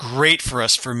worked great for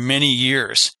us for many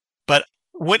years. But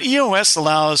what EOS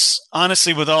allows,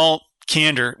 honestly, with all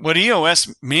candor, what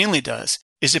EOS mainly does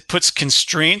is it puts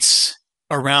constraints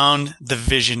around the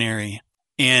visionary.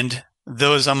 And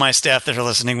those on my staff that are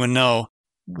listening would know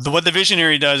what the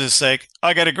visionary does is like,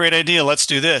 I got a great idea. Let's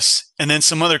do this. And then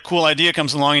some other cool idea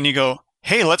comes along and you go,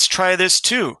 hey, let's try this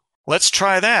too. Let's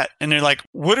try that. And they're like,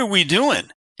 what are we doing?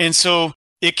 And so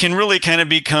it can really kind of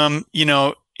become,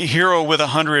 hero with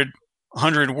 100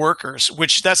 workers,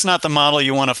 which that's not the model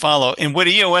you want to follow. And what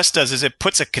EOS does is it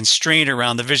puts a constraint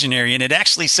around the visionary. And it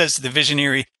actually says to the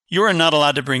visionary, you are not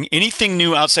allowed to bring anything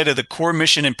new outside of the core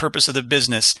mission and purpose of the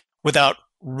business without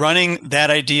running that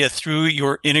idea through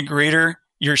your integrator,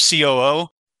 your COO.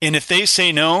 And if they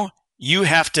say no, you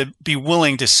have to be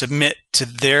willing to submit to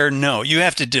their no. You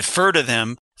have to defer to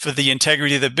them for the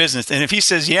integrity of the business. And if he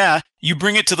says, yeah, you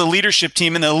bring it to the leadership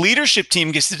team, and the leadership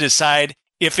team gets to decide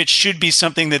if it should be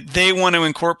something that they want to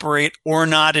incorporate or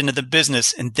not into the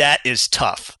business. And that is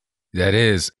tough. That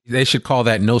is. They should call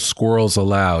that no squirrels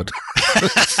allowed.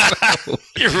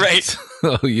 You're right.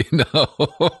 So,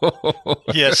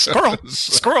 Yes,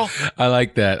 squirrel. I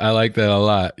like that. I like that a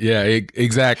lot. Yeah,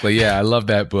 exactly. Yeah, I love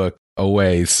that book,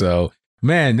 Away. So,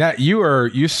 man, that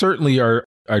you certainly are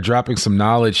dropping some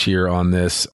knowledge here on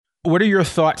this. what are your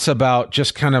thoughts about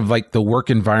just kind of like the work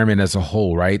environment as a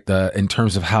whole, right? In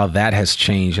terms of how that has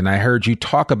changed. And I heard you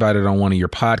talk about it on one of your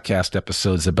podcast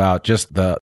episodes about just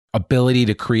the ability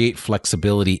to create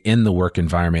flexibility in the work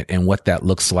environment and what that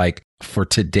looks like for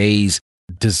today's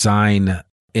design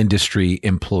industry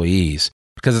employees.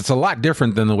 Because it's a lot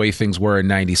different than the way things were in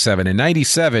 97. In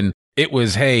 97, it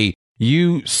was, hey,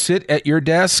 you sit at your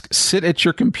desk, sit at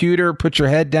your computer, put your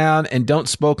head down, and don't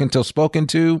spoke until spoken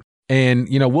to. And,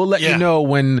 we'll let you know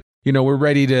when, we're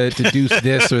ready to do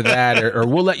this or that, or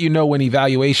we'll let you know when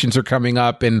evaluations are coming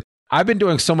up. And I've been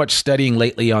doing so much studying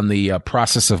lately on the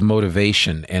process of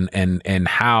motivation and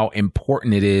how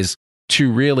important it is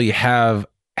to really have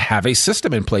a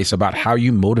system in place about how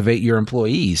you motivate your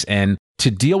employees. And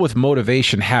to deal with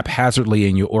motivation haphazardly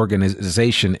in your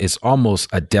organization is almost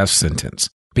a death sentence,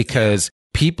 because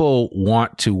people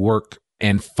want to work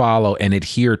and follow and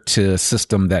adhere to a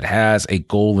system that has a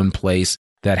goal in place,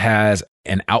 that has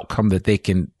an outcome that they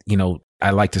can,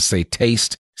 I like to say,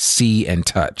 taste, see, and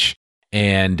touch.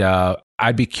 And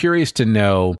I'd be curious to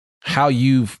know how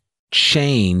you've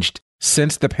changed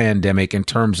since the pandemic in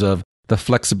terms of the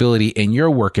flexibility in your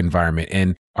work environment.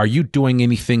 And are you doing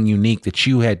anything unique that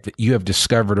you have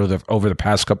discovered over the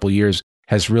past couple of years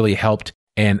has really helped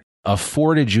and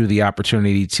afforded you the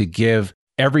opportunity to give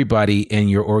everybody in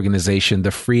your organization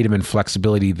the freedom and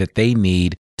flexibility that they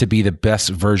need to be the best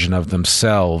version of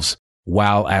themselves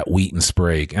while at Wheaton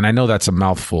Sprague? And I know that's a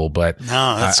mouthful, but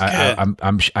no, that's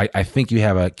good. I think you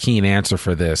have a keen answer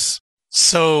for this.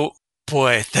 So,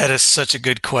 boy, that is such a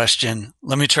good question.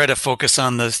 Let me try to focus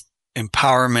on the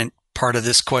empowerment part of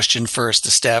this question first,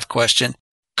 the staff question.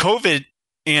 COVID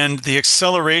and the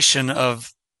acceleration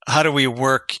of how do we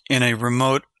work in a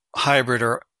remote hybrid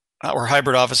or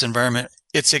hybrid office environment,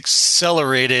 it's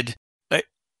accelerated,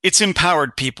 it's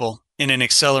empowered people in an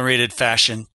accelerated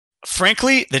fashion.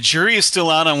 Frankly, the jury is still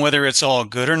out on whether it's all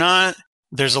good or not.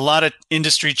 There's a lot of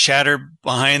industry chatter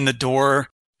behind the door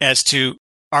as to,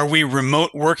 are we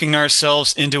remote working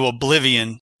ourselves into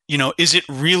oblivion? Is it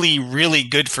really, really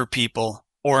good for people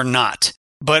or not?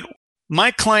 But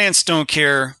my clients don't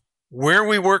care where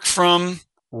we work from,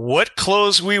 what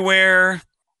clothes we wear,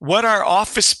 what our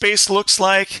office space looks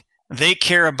like. They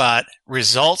care about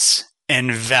results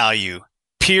and value.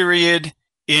 Period.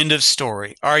 End of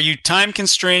story. Are you time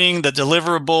constraining the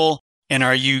deliverable, and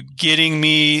are you getting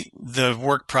me the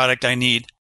work product I need?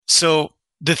 So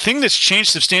the thing that's changed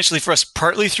substantially for us,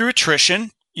 partly through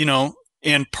attrition,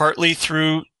 and partly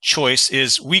through choice,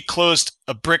 is we closed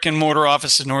a brick and mortar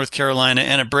office in North Carolina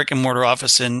and a brick and mortar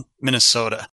office in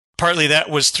Minnesota. Partly that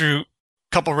was through a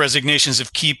couple resignations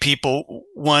of key people,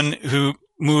 one who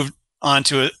moved on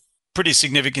to a pretty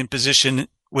significant position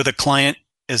with a client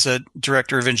as a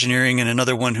director of engineering, and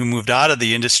another one who moved out of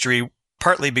the industry,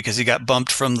 partly because he got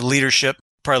bumped from the leadership,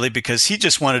 partly because he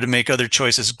just wanted to make other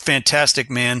choices. Fantastic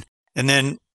man. And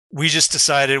then we just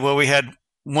decided, well, we had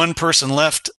one person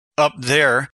left up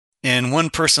there and one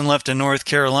person left in North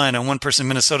Carolina, one person in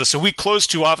Minnesota. So we closed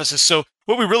two offices. So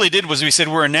what we really did was we said,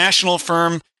 we're a national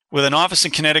firm with an office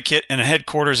in Connecticut and a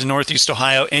headquarters in Northeast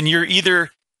Ohio. And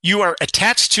you are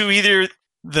attached to either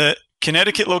the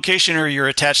Connecticut location or you're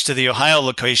attached to the Ohio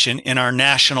location in our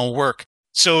national work.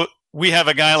 So we have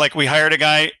we hired a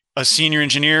guy, a senior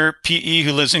engineer, PE,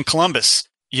 who lives in Columbus.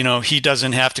 He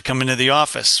doesn't have to come into the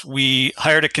office. We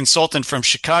hired a consultant from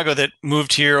Chicago that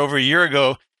moved here over a year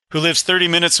ago who lives 30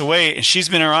 minutes away, and she's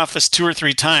been in our office 2 or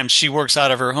 3 times. She works out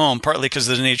of her home, partly because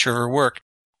of the nature of her work.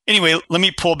 Anyway, let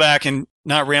me pull back and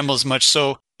not ramble as much.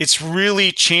 So it's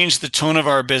really changed the tone of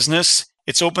our business.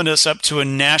 It's opened us up to a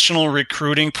national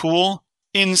recruiting pool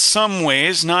in some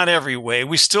ways, not every way.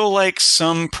 We still like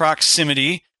some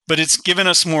proximity, but it's given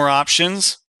us more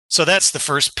options. So that's the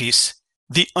first piece.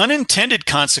 The unintended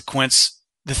consequence,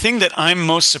 the thing that I'm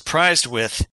most surprised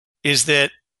with, is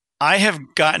that I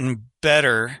have gotten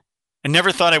better. I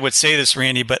never thought I would say this,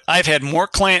 Randy, but I've had more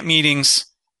client meetings,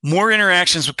 more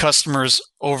interactions with customers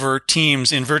over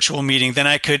Teams in virtual meeting than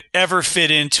I could ever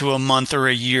fit into a month or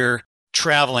a year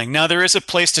traveling. Now, there is a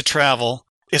place to travel,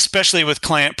 especially with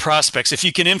client prospects. If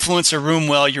you can influence a room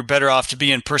well, you're better off to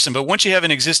be in person. But once you have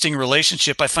an existing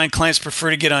relationship, I find clients prefer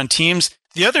to get on Teams.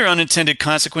 The other unintended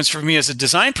consequence for me as a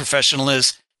design professional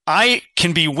is I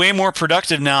can be way more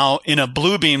productive now in a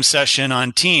Bluebeam session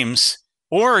on Teams,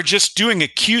 or just doing a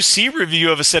QC review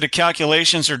of a set of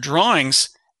calculations or drawings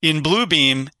in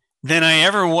Bluebeam than I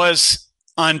ever was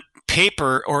on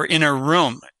paper or in a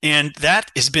room. And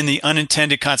that has been the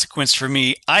unintended consequence for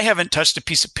me. I haven't touched a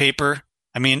piece of paper.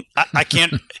 I mean, I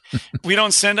can't, we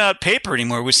don't send out paper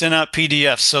anymore. We send out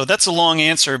PDFs. So that's a long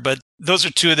answer, but those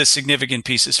are two of the significant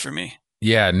pieces for me.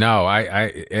 Yeah, no,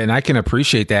 I can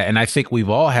appreciate that. And I think we've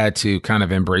all had to kind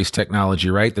of embrace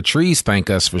technology, right? The trees thank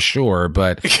us for sure.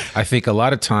 But I think a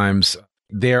lot of times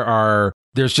there's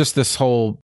just this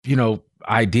whole,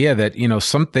 idea that,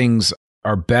 some things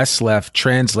are best left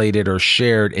translated or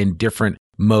shared in different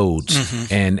modes.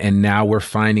 Mm-hmm. And now we're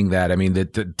finding that. I mean,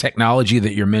 the technology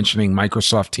that you're mentioning,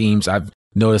 Microsoft Teams, I've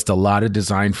noticed a lot of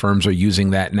design firms are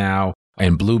using that now,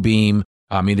 and Bluebeam.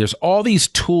 I mean, there's all these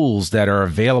tools that are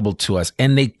available to us,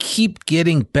 and they keep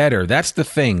getting better. That's the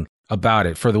thing about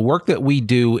it. For the work that we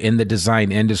do in the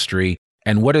design industry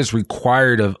and what is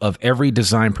required of every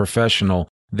design professional,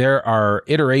 there are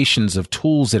iterations of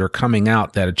tools that are coming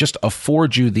out that just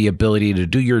afford you the ability to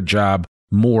do your job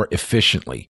more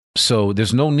efficiently. So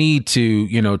there's no need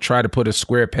to, try to put a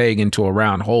square peg into a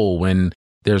round hole when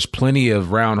there's plenty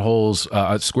of round holes,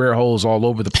 square holes all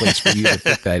over the place for you to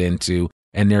fit that into.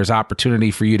 And there's opportunity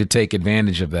for you to take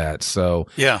advantage of that. So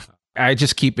yeah, I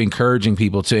just keep encouraging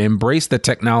people to embrace the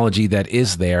technology that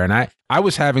is there. And I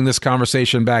was having this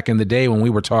conversation back in the day when we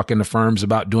were talking to firms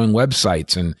about doing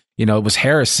websites, and, it was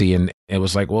heresy. And it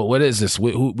was like, well, what is this?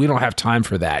 We don't have time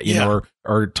for that,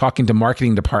 or talking to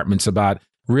marketing departments about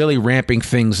really ramping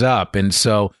things up. And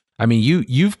so, I mean,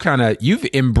 you've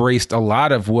embraced a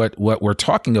lot of what we're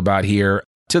talking about here,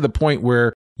 to the point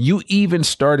where you even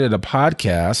started a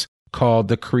podcast called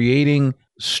the Creating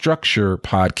Structure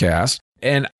Podcast.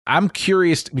 And I'm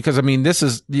curious because, I mean, this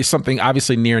is something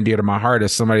obviously near and dear to my heart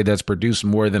as somebody that's produced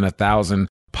more than 1,000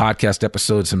 podcast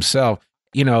episodes himself.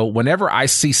 Whenever I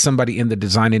see somebody in the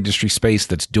design industry space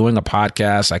that's doing a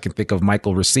podcast, I can think of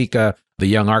Michael Rosica, the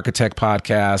Young Architect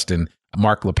podcast, and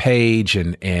Mark LePage,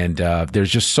 and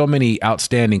there's just so many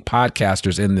outstanding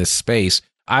podcasters in this space.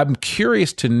 I'm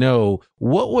curious to know,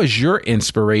 what was your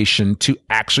inspiration to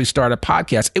actually start a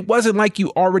podcast? It wasn't like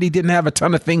you already didn't have a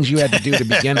ton of things you had to do to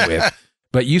begin with,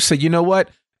 but you said, you know what?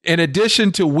 In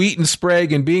addition to Wheaton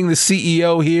Sprague and being the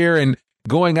CEO here and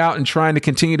going out and trying to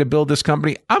continue to build this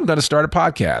company, I'm going to start a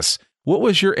podcast. What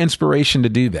was your inspiration to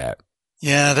do that?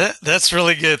 Yeah, that's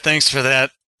really good. Thanks for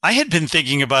that. I had been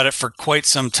thinking about it for quite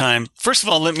some time. First of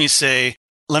all, let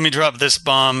me drop this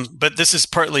bomb, but this is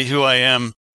partly who I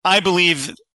am. I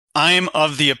believe I'm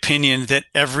of the opinion that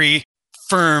every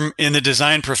firm in the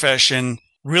design profession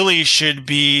really should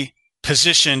be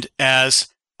positioned as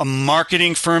a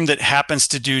marketing firm that happens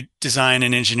to do design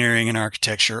and engineering and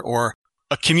architecture, or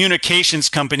a communications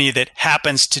company that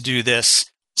happens to do this.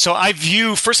 So I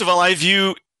view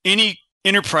any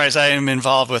enterprise I am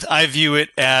involved with, I view it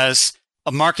as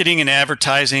a marketing and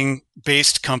advertising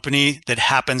based company that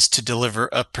happens to deliver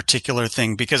a particular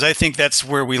thing, because I think that's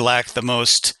where we lack the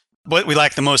most. What we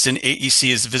lack the most in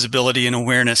AEC is visibility and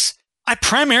awareness. I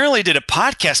primarily did a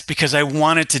podcast because I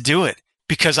wanted to do it,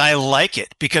 because I like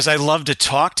it, because I love to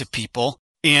talk to people.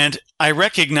 And I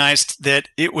recognized that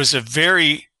it was a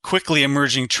very quickly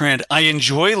emerging trend. I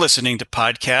enjoy listening to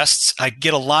podcasts. I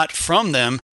get a lot from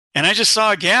them. And I just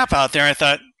saw a gap out there. I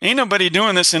thought, ain't nobody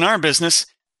doing this in our business.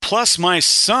 Plus, my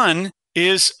son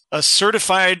is a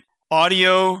certified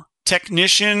audio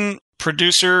technician,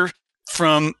 producer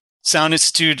from Sound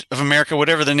Institute of America,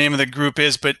 whatever the name of the group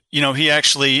is. But, he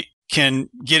actually can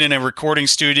get in a recording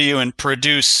studio and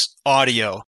produce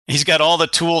audio. He's got all the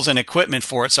tools and equipment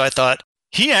for it. So I thought,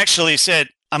 he actually said,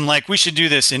 I'm like, we should do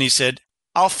this. And he said,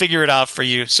 I'll figure it out for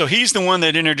you. So he's the one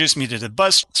that introduced me to the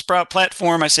Buzzsprout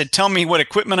platform. I said, tell me what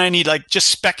equipment I need,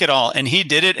 just spec it all. And he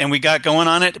did it, and we got going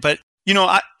on it. But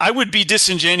I would be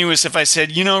disingenuous if I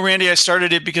said, Randy, I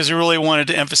started it because I really wanted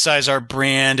to emphasize our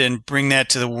brand and bring that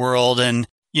to the world. And,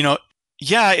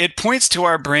 it points to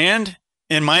our brand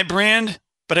and my brand,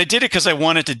 but I did it because I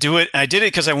wanted to do it. I did it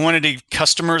because I wanted to give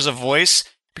customers a voice,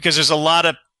 because there's a lot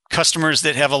of customers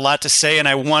that have a lot to say, and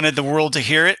I wanted the world to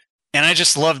hear it. And I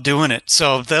just love doing it.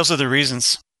 So those are the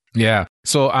reasons. Yeah.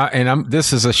 So,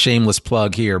 this is a shameless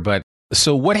plug here, but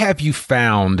so what have you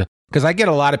found? Because I get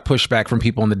a lot of pushback from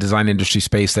people in the design industry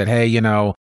space that, hey,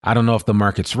 I don't know if the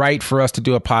market's right for us to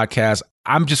do a podcast.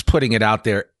 I'm just putting it out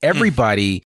there.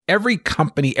 Everybody, every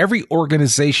company, every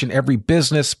organization, every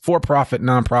business, for-profit,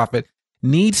 nonprofit,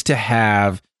 needs to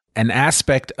have an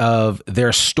aspect of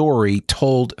their story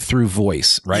told through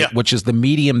voice, right? Yep. Which is the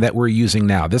medium that we're using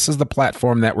now. This is the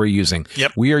platform that we're using.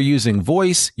 Yep. We are using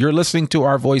voice. You're listening to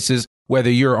our voices, whether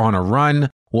you're on a run,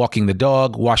 walking the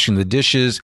dog, washing the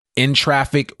dishes, in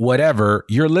traffic, whatever,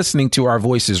 you're listening to our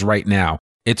voices right now.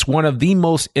 It's one of the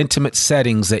most intimate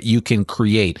settings that you can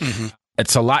create. Mm-hmm.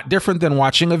 It's a lot different than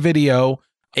watching a video.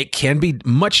 It can be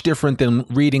much different than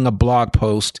reading a blog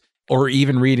post or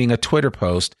even reading a Twitter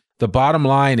post. the bottom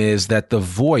line is that the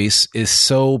voice is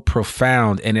so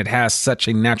profound and it has such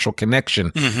a natural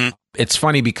connection. Mm-hmm. It's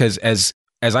funny because as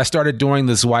I started doing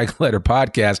this White Letter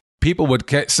podcast, people would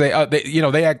say,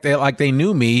 they act like they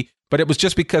knew me, but it was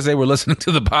just because they were listening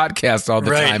to the podcast all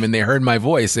the time and they heard my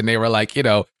voice and they were like,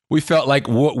 we felt like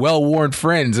well-worn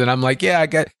friends. And I'm like,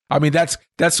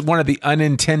 that's one of the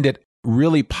unintended,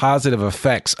 really positive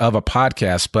effects of a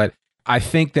podcast. But I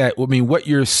think that, what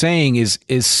you're saying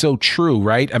is so true,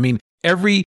 right? I mean,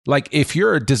 if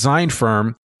you're a design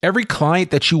firm, every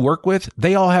client that you work with,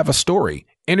 they all have a story.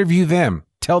 Interview them,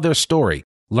 tell their story,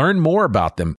 learn more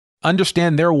about them,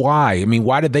 understand their why. I mean,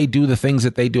 why did they do the things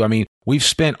that they do? I mean, we've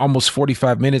spent almost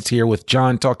 45 minutes here with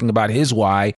John talking about his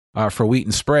why for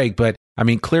Wheaton Sprague, but I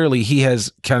mean, clearly he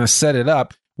has kind of set it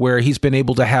up where he's been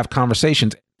able to have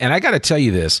conversations. And I got to tell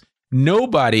you this,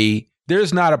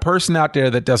 there's not a person out there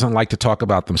that doesn't like to talk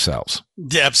about themselves.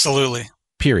 Yeah, absolutely.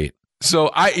 Period.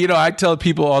 So I tell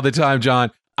people all the time,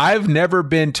 John, I've never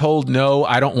been told, no,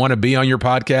 I don't want to be on your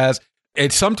podcast.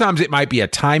 Sometimes it might be a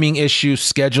timing issue,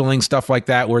 scheduling, stuff like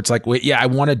that, where it's like, wait, yeah, I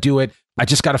want to do it. I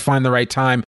just got to find the right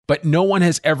time. But no one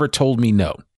has ever told me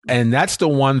no. And that's the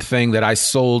one thing that I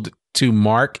sold to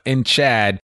Mark and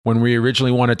Chad when we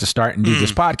originally wanted to start and do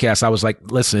this podcast. I was like,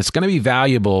 listen, it's going to be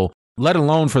valuable, let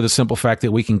alone for the simple fact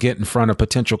that we can get in front of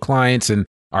potential clients and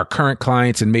our current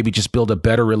clients and maybe just build a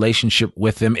better relationship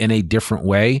with them in a different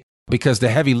way. Because the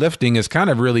heavy lifting is kind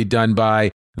of really done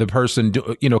by the person,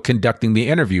 conducting the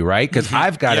interview, right? Because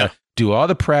I've got to do all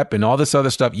the prep and all this other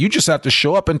stuff. You just have to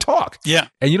show up and talk. Yeah.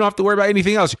 And you don't have to worry about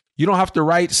anything else. You don't have to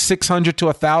write 600 to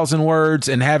 1,000 words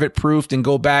and have it proofed and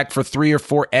go back for 3 or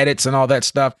 4 edits and all that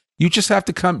stuff. You just have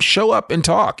to show up and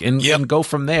talk and go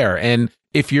from there. And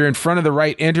if you're in front of the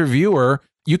right interviewer,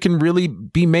 you can really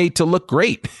be made to look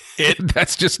great.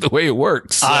 That's just the way it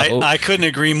works. So. I couldn't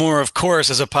agree more. Of course,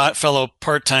 as a fellow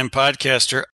part-time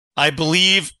podcaster, I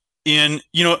believe in,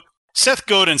 Seth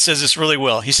Godin says this really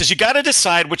well. He says, you got to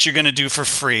decide what you're going to do for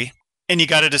free and you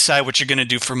got to decide what you're going to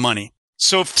do for money.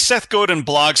 So if Seth Godin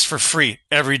blogs for free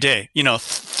every day,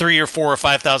 3 or 4 or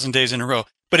 5,000 days in a row,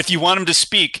 but if you want him to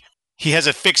speak, he has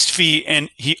a fixed fee and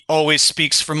he always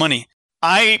speaks for money.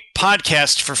 I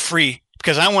podcast for free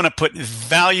because I want to put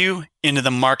value into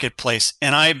the marketplace.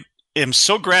 And I am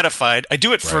so gratified. I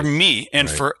do it for me and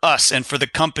for us and for the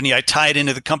company. I tie it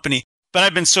into the company. But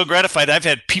I've been so gratified. I've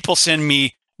had people send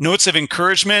me notes of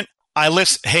encouragement. I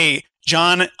list, hey,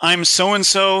 John, I'm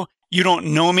so-and-so. You don't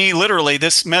know me. Literally,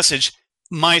 this message,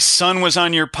 my son was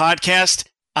on your podcast.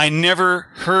 I never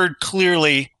heard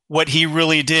clearly what he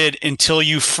really did until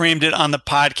you framed it on the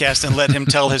podcast and let him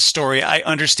tell his story. I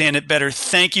understand it better.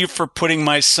 Thank you for putting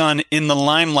my son in the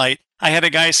limelight. I had a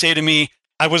guy say to me,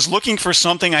 I was looking for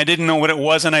something. I didn't know what it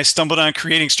was, and I stumbled on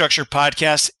Creating Structure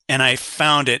podcast, and I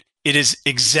found it. It is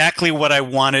exactly what I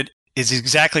wanted. It's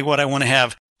exactly what I want to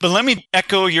have. But let me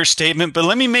echo your statement, but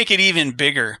let me make it even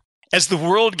bigger. As the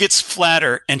world gets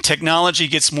flatter and technology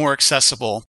gets more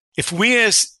accessible, if we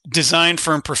as design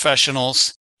firm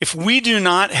professionals, if we do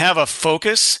not have a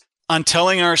focus on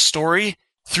telling our story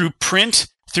through print,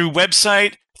 through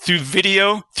website, through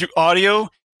video, through audio,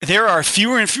 there are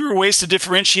fewer and fewer ways to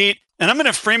differentiate. And I'm going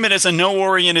to frame it as a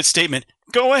no-oriented statement.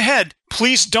 Go ahead.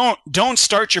 Please don't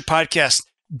start your podcast.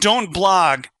 Don't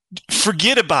blog.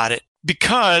 Forget about it.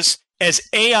 Because as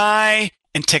AI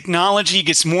and technology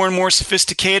gets more and more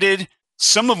sophisticated,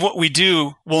 some of what we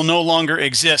do will no longer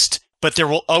exist. But there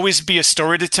will always be a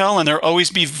story to tell, and there will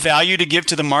always be value to give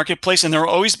to the marketplace, and there will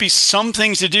always be some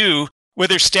things to do,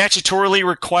 whether statutorily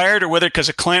required or whether because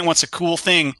a client wants a cool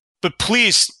thing. But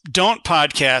please don't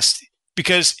podcast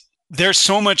because there's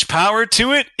so much power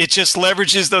to it. It just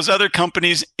leverages those other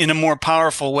companies in a more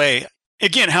powerful way.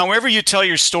 Again, however you tell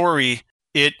your story,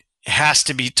 it has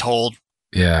to be told.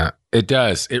 Yeah, it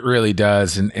does. It really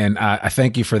does. And I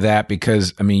thank you for that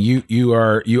because, I mean, you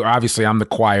obviously, I'm the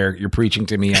choir. You're preaching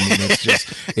to me. I mean, it's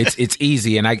just, it's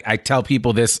easy. And I tell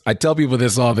people this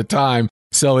all the time.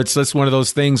 So it's just one of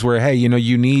those things where, hey,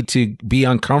 you need to be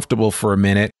uncomfortable for a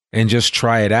minute and just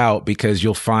try it out because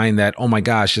you'll find that, oh my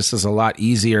gosh, this is a lot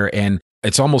easier. And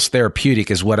it's almost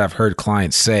therapeutic is what I've heard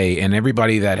clients say. And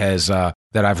everybody that has,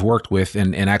 that I've worked with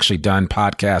and actually done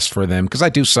podcasts for them, because I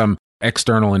do some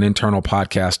external and internal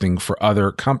podcasting for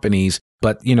other companies.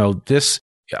 But,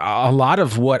 a lot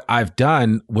of what I've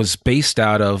done was based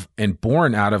out of and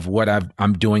born out of what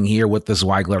I'm doing here with the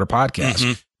Zweigletter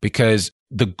podcast, because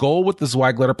the goal with the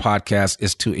Zweigletter podcast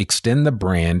is to extend the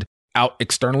brand out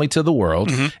externally to the world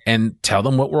and tell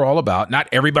them what we're all about. Not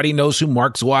everybody knows who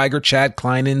Mark Zweig or Chad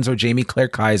Kleinens or Jamie Claire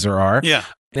Kaiser are. Yeah.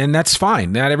 And that's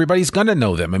fine. Not everybody's going to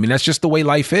know them. I mean, that's just the way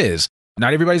life is.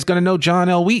 Not everybody's going to know John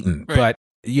L. Wheaton, but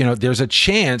there's a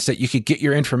chance that you could get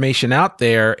your information out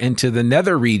there into the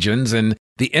nether regions and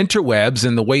the interwebs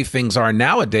and the way things are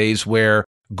nowadays, where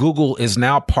Google is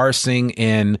now parsing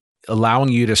and allowing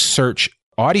you to search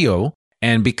audio.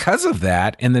 And because of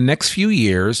that, in the next few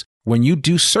years, when you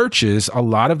do searches, a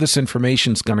lot of this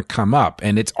information is going to come up,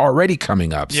 and it's already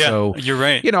coming up. Yeah, so you're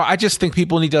right. I just think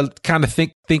people need to kind of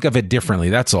think of it differently.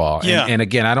 That's all. Yeah. And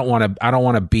again, I don't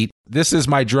want to beat. This is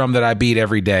my drum that I beat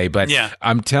every day. But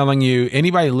I'm telling you,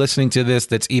 anybody listening to this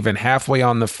that's even halfway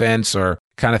on the fence or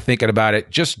kind of thinking about it,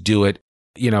 just do it.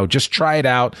 Just try it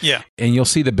out. Yeah. And you'll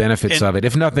see the benefits of it.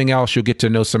 If nothing else, you'll get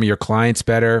to know some of your clients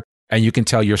better, and you can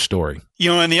tell your story.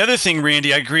 And the other thing,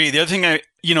 Randy, I agree. The other thing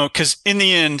because in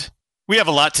the end, we have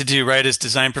a lot to do, right, as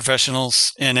design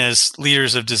professionals and as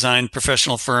leaders of design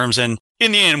professional firms. And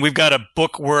in the end, we've got to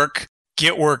book work,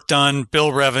 get work done,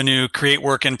 bill revenue, create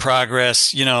work in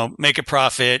progress, make a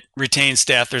profit, retain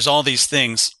staff. There's all these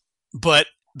things. But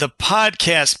the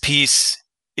podcast piece,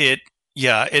 it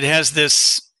has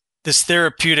this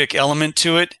therapeutic element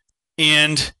to it.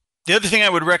 And the other thing I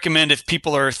would recommend if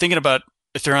people are thinking about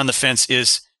if they're on the fence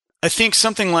is, I think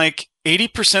something like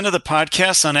 80% of the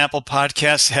podcasts on Apple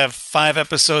Podcasts have 5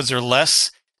 episodes or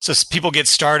less. So people get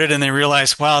started and they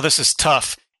realize, wow, this is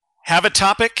tough. Have a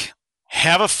topic,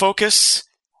 have a focus,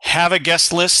 have a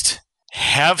guest list,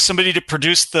 have somebody to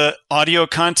produce the audio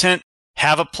content,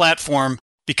 have a platform,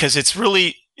 because it's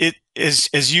really,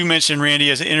 as you mentioned, Randy,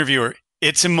 as an interviewer,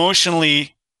 it's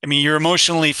you're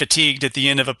emotionally fatigued at the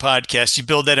end of a podcast. You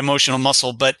build that emotional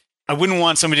muscle, but I wouldn't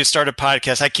want somebody to start a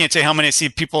podcast. I can't tell you how many I see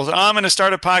people, I'm going to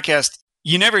start a podcast.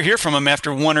 You never hear from them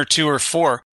after 1 or 2 or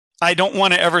 4. I don't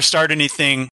want to ever start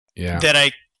anything that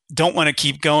I don't want to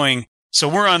keep going. So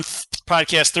we're on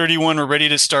podcast 31. We're ready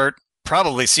to start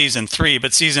probably season 3,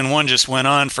 but season 1 just went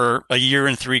on for a year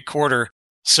and 3/4.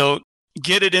 So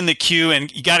get it in the queue,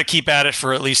 and you got to keep at it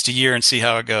for at least a year and see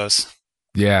how it goes.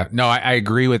 Yeah, no, I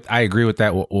agree with that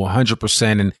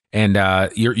 100%.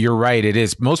 And you're right. It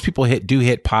is. Most people do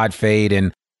hit pod fade,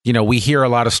 and we hear a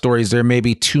lot of stories. There may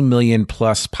be 2 million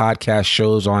plus podcast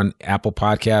shows on Apple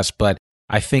Podcasts, but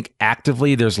I think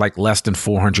actively there's like less than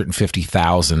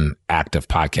 450,000 active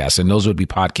podcasts, and those would be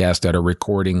podcasts that are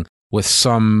recording with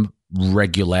some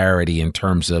regularity in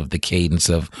terms of the cadence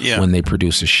of when they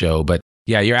produce a show. But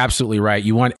yeah, you're absolutely right.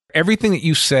 You want everything that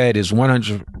you said is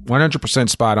 100%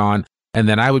 spot on. And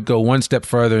then I would go one step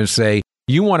further and say,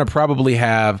 you want to probably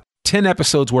have 10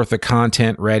 episodes worth of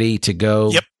content ready to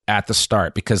go at the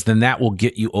start, because then that will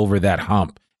get you over that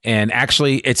hump. And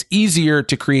actually, it's easier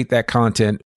to create that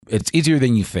content. It's easier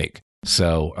than you think.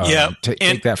 So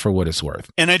take that for what it's worth.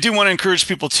 And I do want to encourage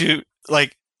people to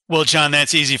well, John,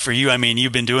 that's easy for you. I mean,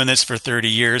 you've been doing this for 30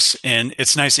 years, and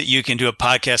it's nice that you can do a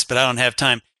podcast, but I don't have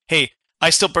time. Hey, I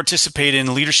still participate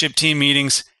in leadership team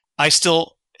meetings. I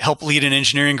still help lead an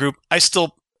engineering group. I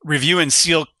still review and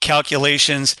seal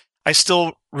calculations. I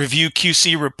still review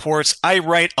QC reports. I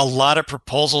write a lot of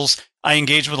proposals. I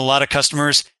engage with a lot of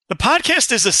customers. The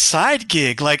podcast is a side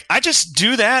gig. I just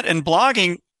do that and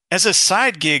blogging as a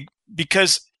side gig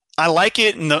because I like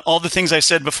it and all the things I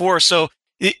said before. So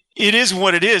it is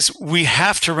what it is. We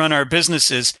have to run our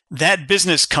businesses. That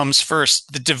business comes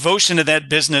first. The devotion to that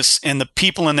business and the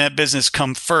people in that business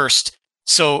come first.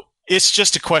 So it's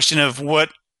just a question of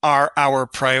what are our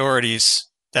priorities.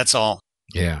 That's all.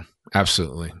 Yeah,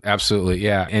 absolutely. Absolutely.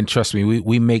 Yeah. And trust me,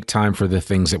 we make time for the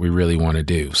things that we really want to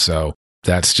do. So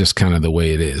that's just kind of the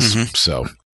way it is. Mm-hmm. So,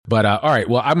 but all right.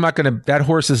 Well, I'm not going to, that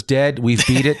horse is dead. We've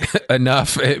beat it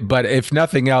enough. But if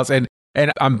nothing else, and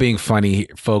I'm being funny,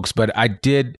 folks, but I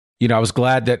did, I was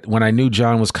glad that when I knew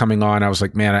John was coming on, I was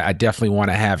like, man, I definitely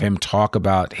want to have him talk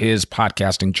about his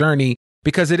podcasting journey,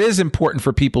 because it is important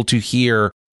for people to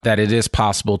hear that it is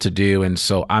possible to do. And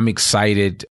so I'm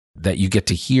excited that you get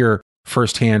to hear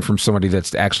firsthand from somebody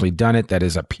that's actually done it, that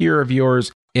is a peer of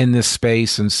yours in this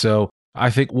space. And so I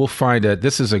think we'll find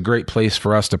this is a great place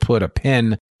for us to put a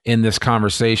pin in this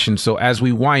conversation. So as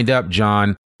we wind up,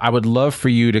 John, I would love for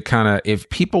you to kind of, if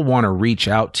people want to reach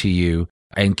out to you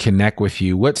and connect with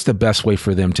you, what's the best way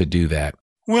for them to do that?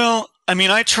 Well,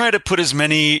 I try to put as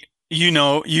many,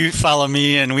 you follow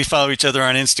me and we follow each other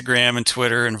on Instagram and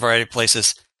Twitter and a variety of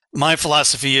places. My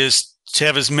philosophy is to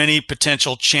have as many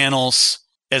potential channels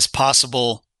as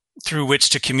possible through which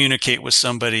to communicate with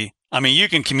somebody. You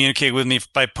can communicate with me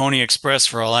by Pony Express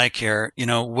for all I care,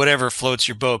 whatever floats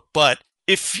your boat. But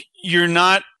if you're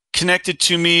not connected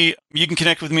to me, you can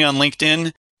connect with me on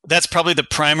LinkedIn. That's probably the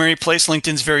primary place.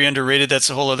 LinkedIn's very underrated. That's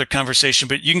a whole other conversation.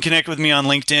 But you can connect with me on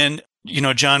LinkedIn,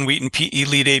 John Wheaton, PE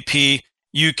Lead AP.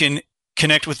 You can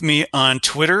connect with me on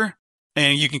Twitter,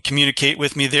 and you can communicate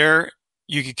with me there.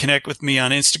 You can connect with me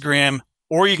on Instagram.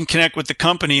 or you can connect with the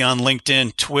company on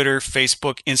LinkedIn, Twitter,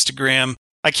 Facebook, Instagram.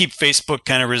 I keep Facebook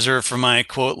kind of reserved for my,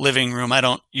 quote, living room. I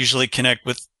don't usually connect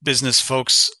with business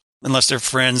folks unless they're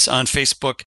friends on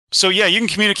Facebook. So yeah, you can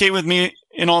communicate with me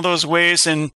in all those ways.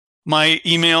 And my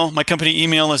company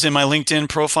email is in my LinkedIn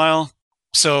profile.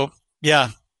 So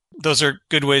yeah, those are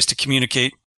good ways to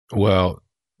communicate. Well,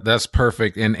 that's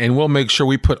perfect. And we'll make sure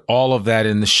we put all of that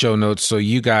in the show notes so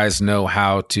you guys know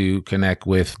how to connect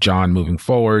with John moving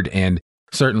forward. And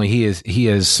certainly he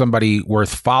is somebody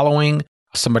worth following,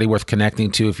 somebody worth connecting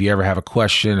to. If you ever have a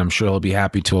question, I'm sure he'll be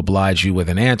happy to oblige you with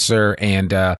an answer.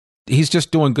 And he's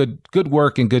just doing good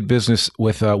work and good business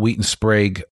with Wheaton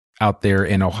Sprague out there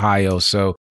in Ohio.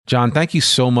 So John, thank you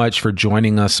so much for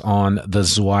joining us on the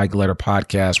Zweig Letter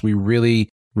podcast. We really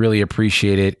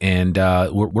appreciate it. And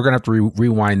we're going to have to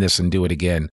rewind this and do it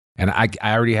again. And I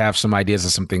already have some ideas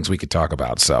of some things we could talk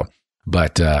about.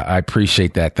 But I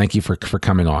appreciate that. Thank you for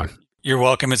coming on. You're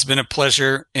welcome. It's been a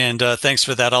pleasure. And thanks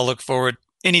for that. I'll look forward.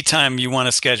 Anytime you want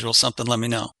to schedule something, let me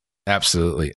know.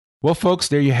 Absolutely. Well, folks,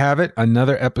 there you have it.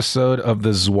 Another episode of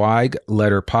the Zweig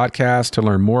Letter podcast. To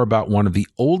learn more about one of the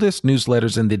oldest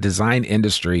newsletters in the design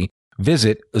industry,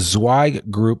 visit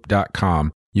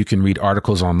zweiggroup.com. You can read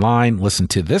articles online, listen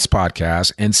to this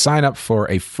podcast, and sign up for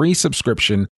a free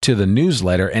subscription to the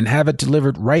newsletter and have it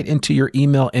delivered right into your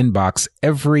email inbox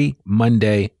every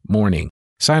Monday morning.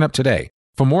 Sign up today.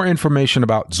 For more information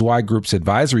about Zweig Group's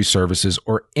advisory services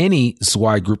or any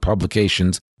Zweig Group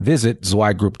publications, visit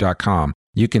zweiggroup.com.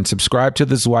 You can subscribe to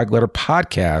the Zweig Letter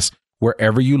podcast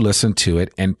wherever you listen to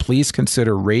it, and please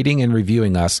consider rating and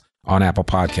reviewing us on Apple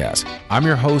Podcasts. I'm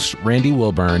your host, Randy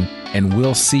Wilburn, and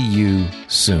we'll see you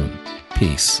soon.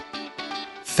 Peace.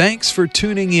 Thanks for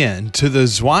tuning in to the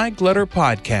Zweig Letter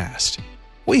podcast.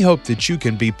 We hope that you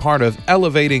can be part of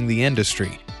elevating the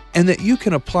industry and that you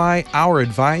can apply our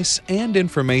advice and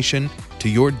information to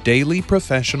your daily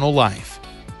professional life.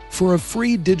 For a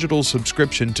free digital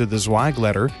subscription to the Zweig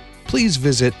Letter, please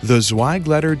visit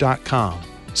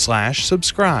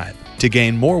thezweigletter.com/subscribe to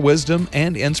gain more wisdom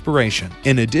and inspiration,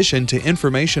 in addition to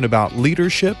information about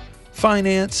leadership,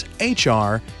 finance,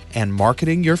 HR, and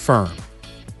marketing your firm.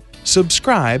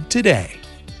 Subscribe today.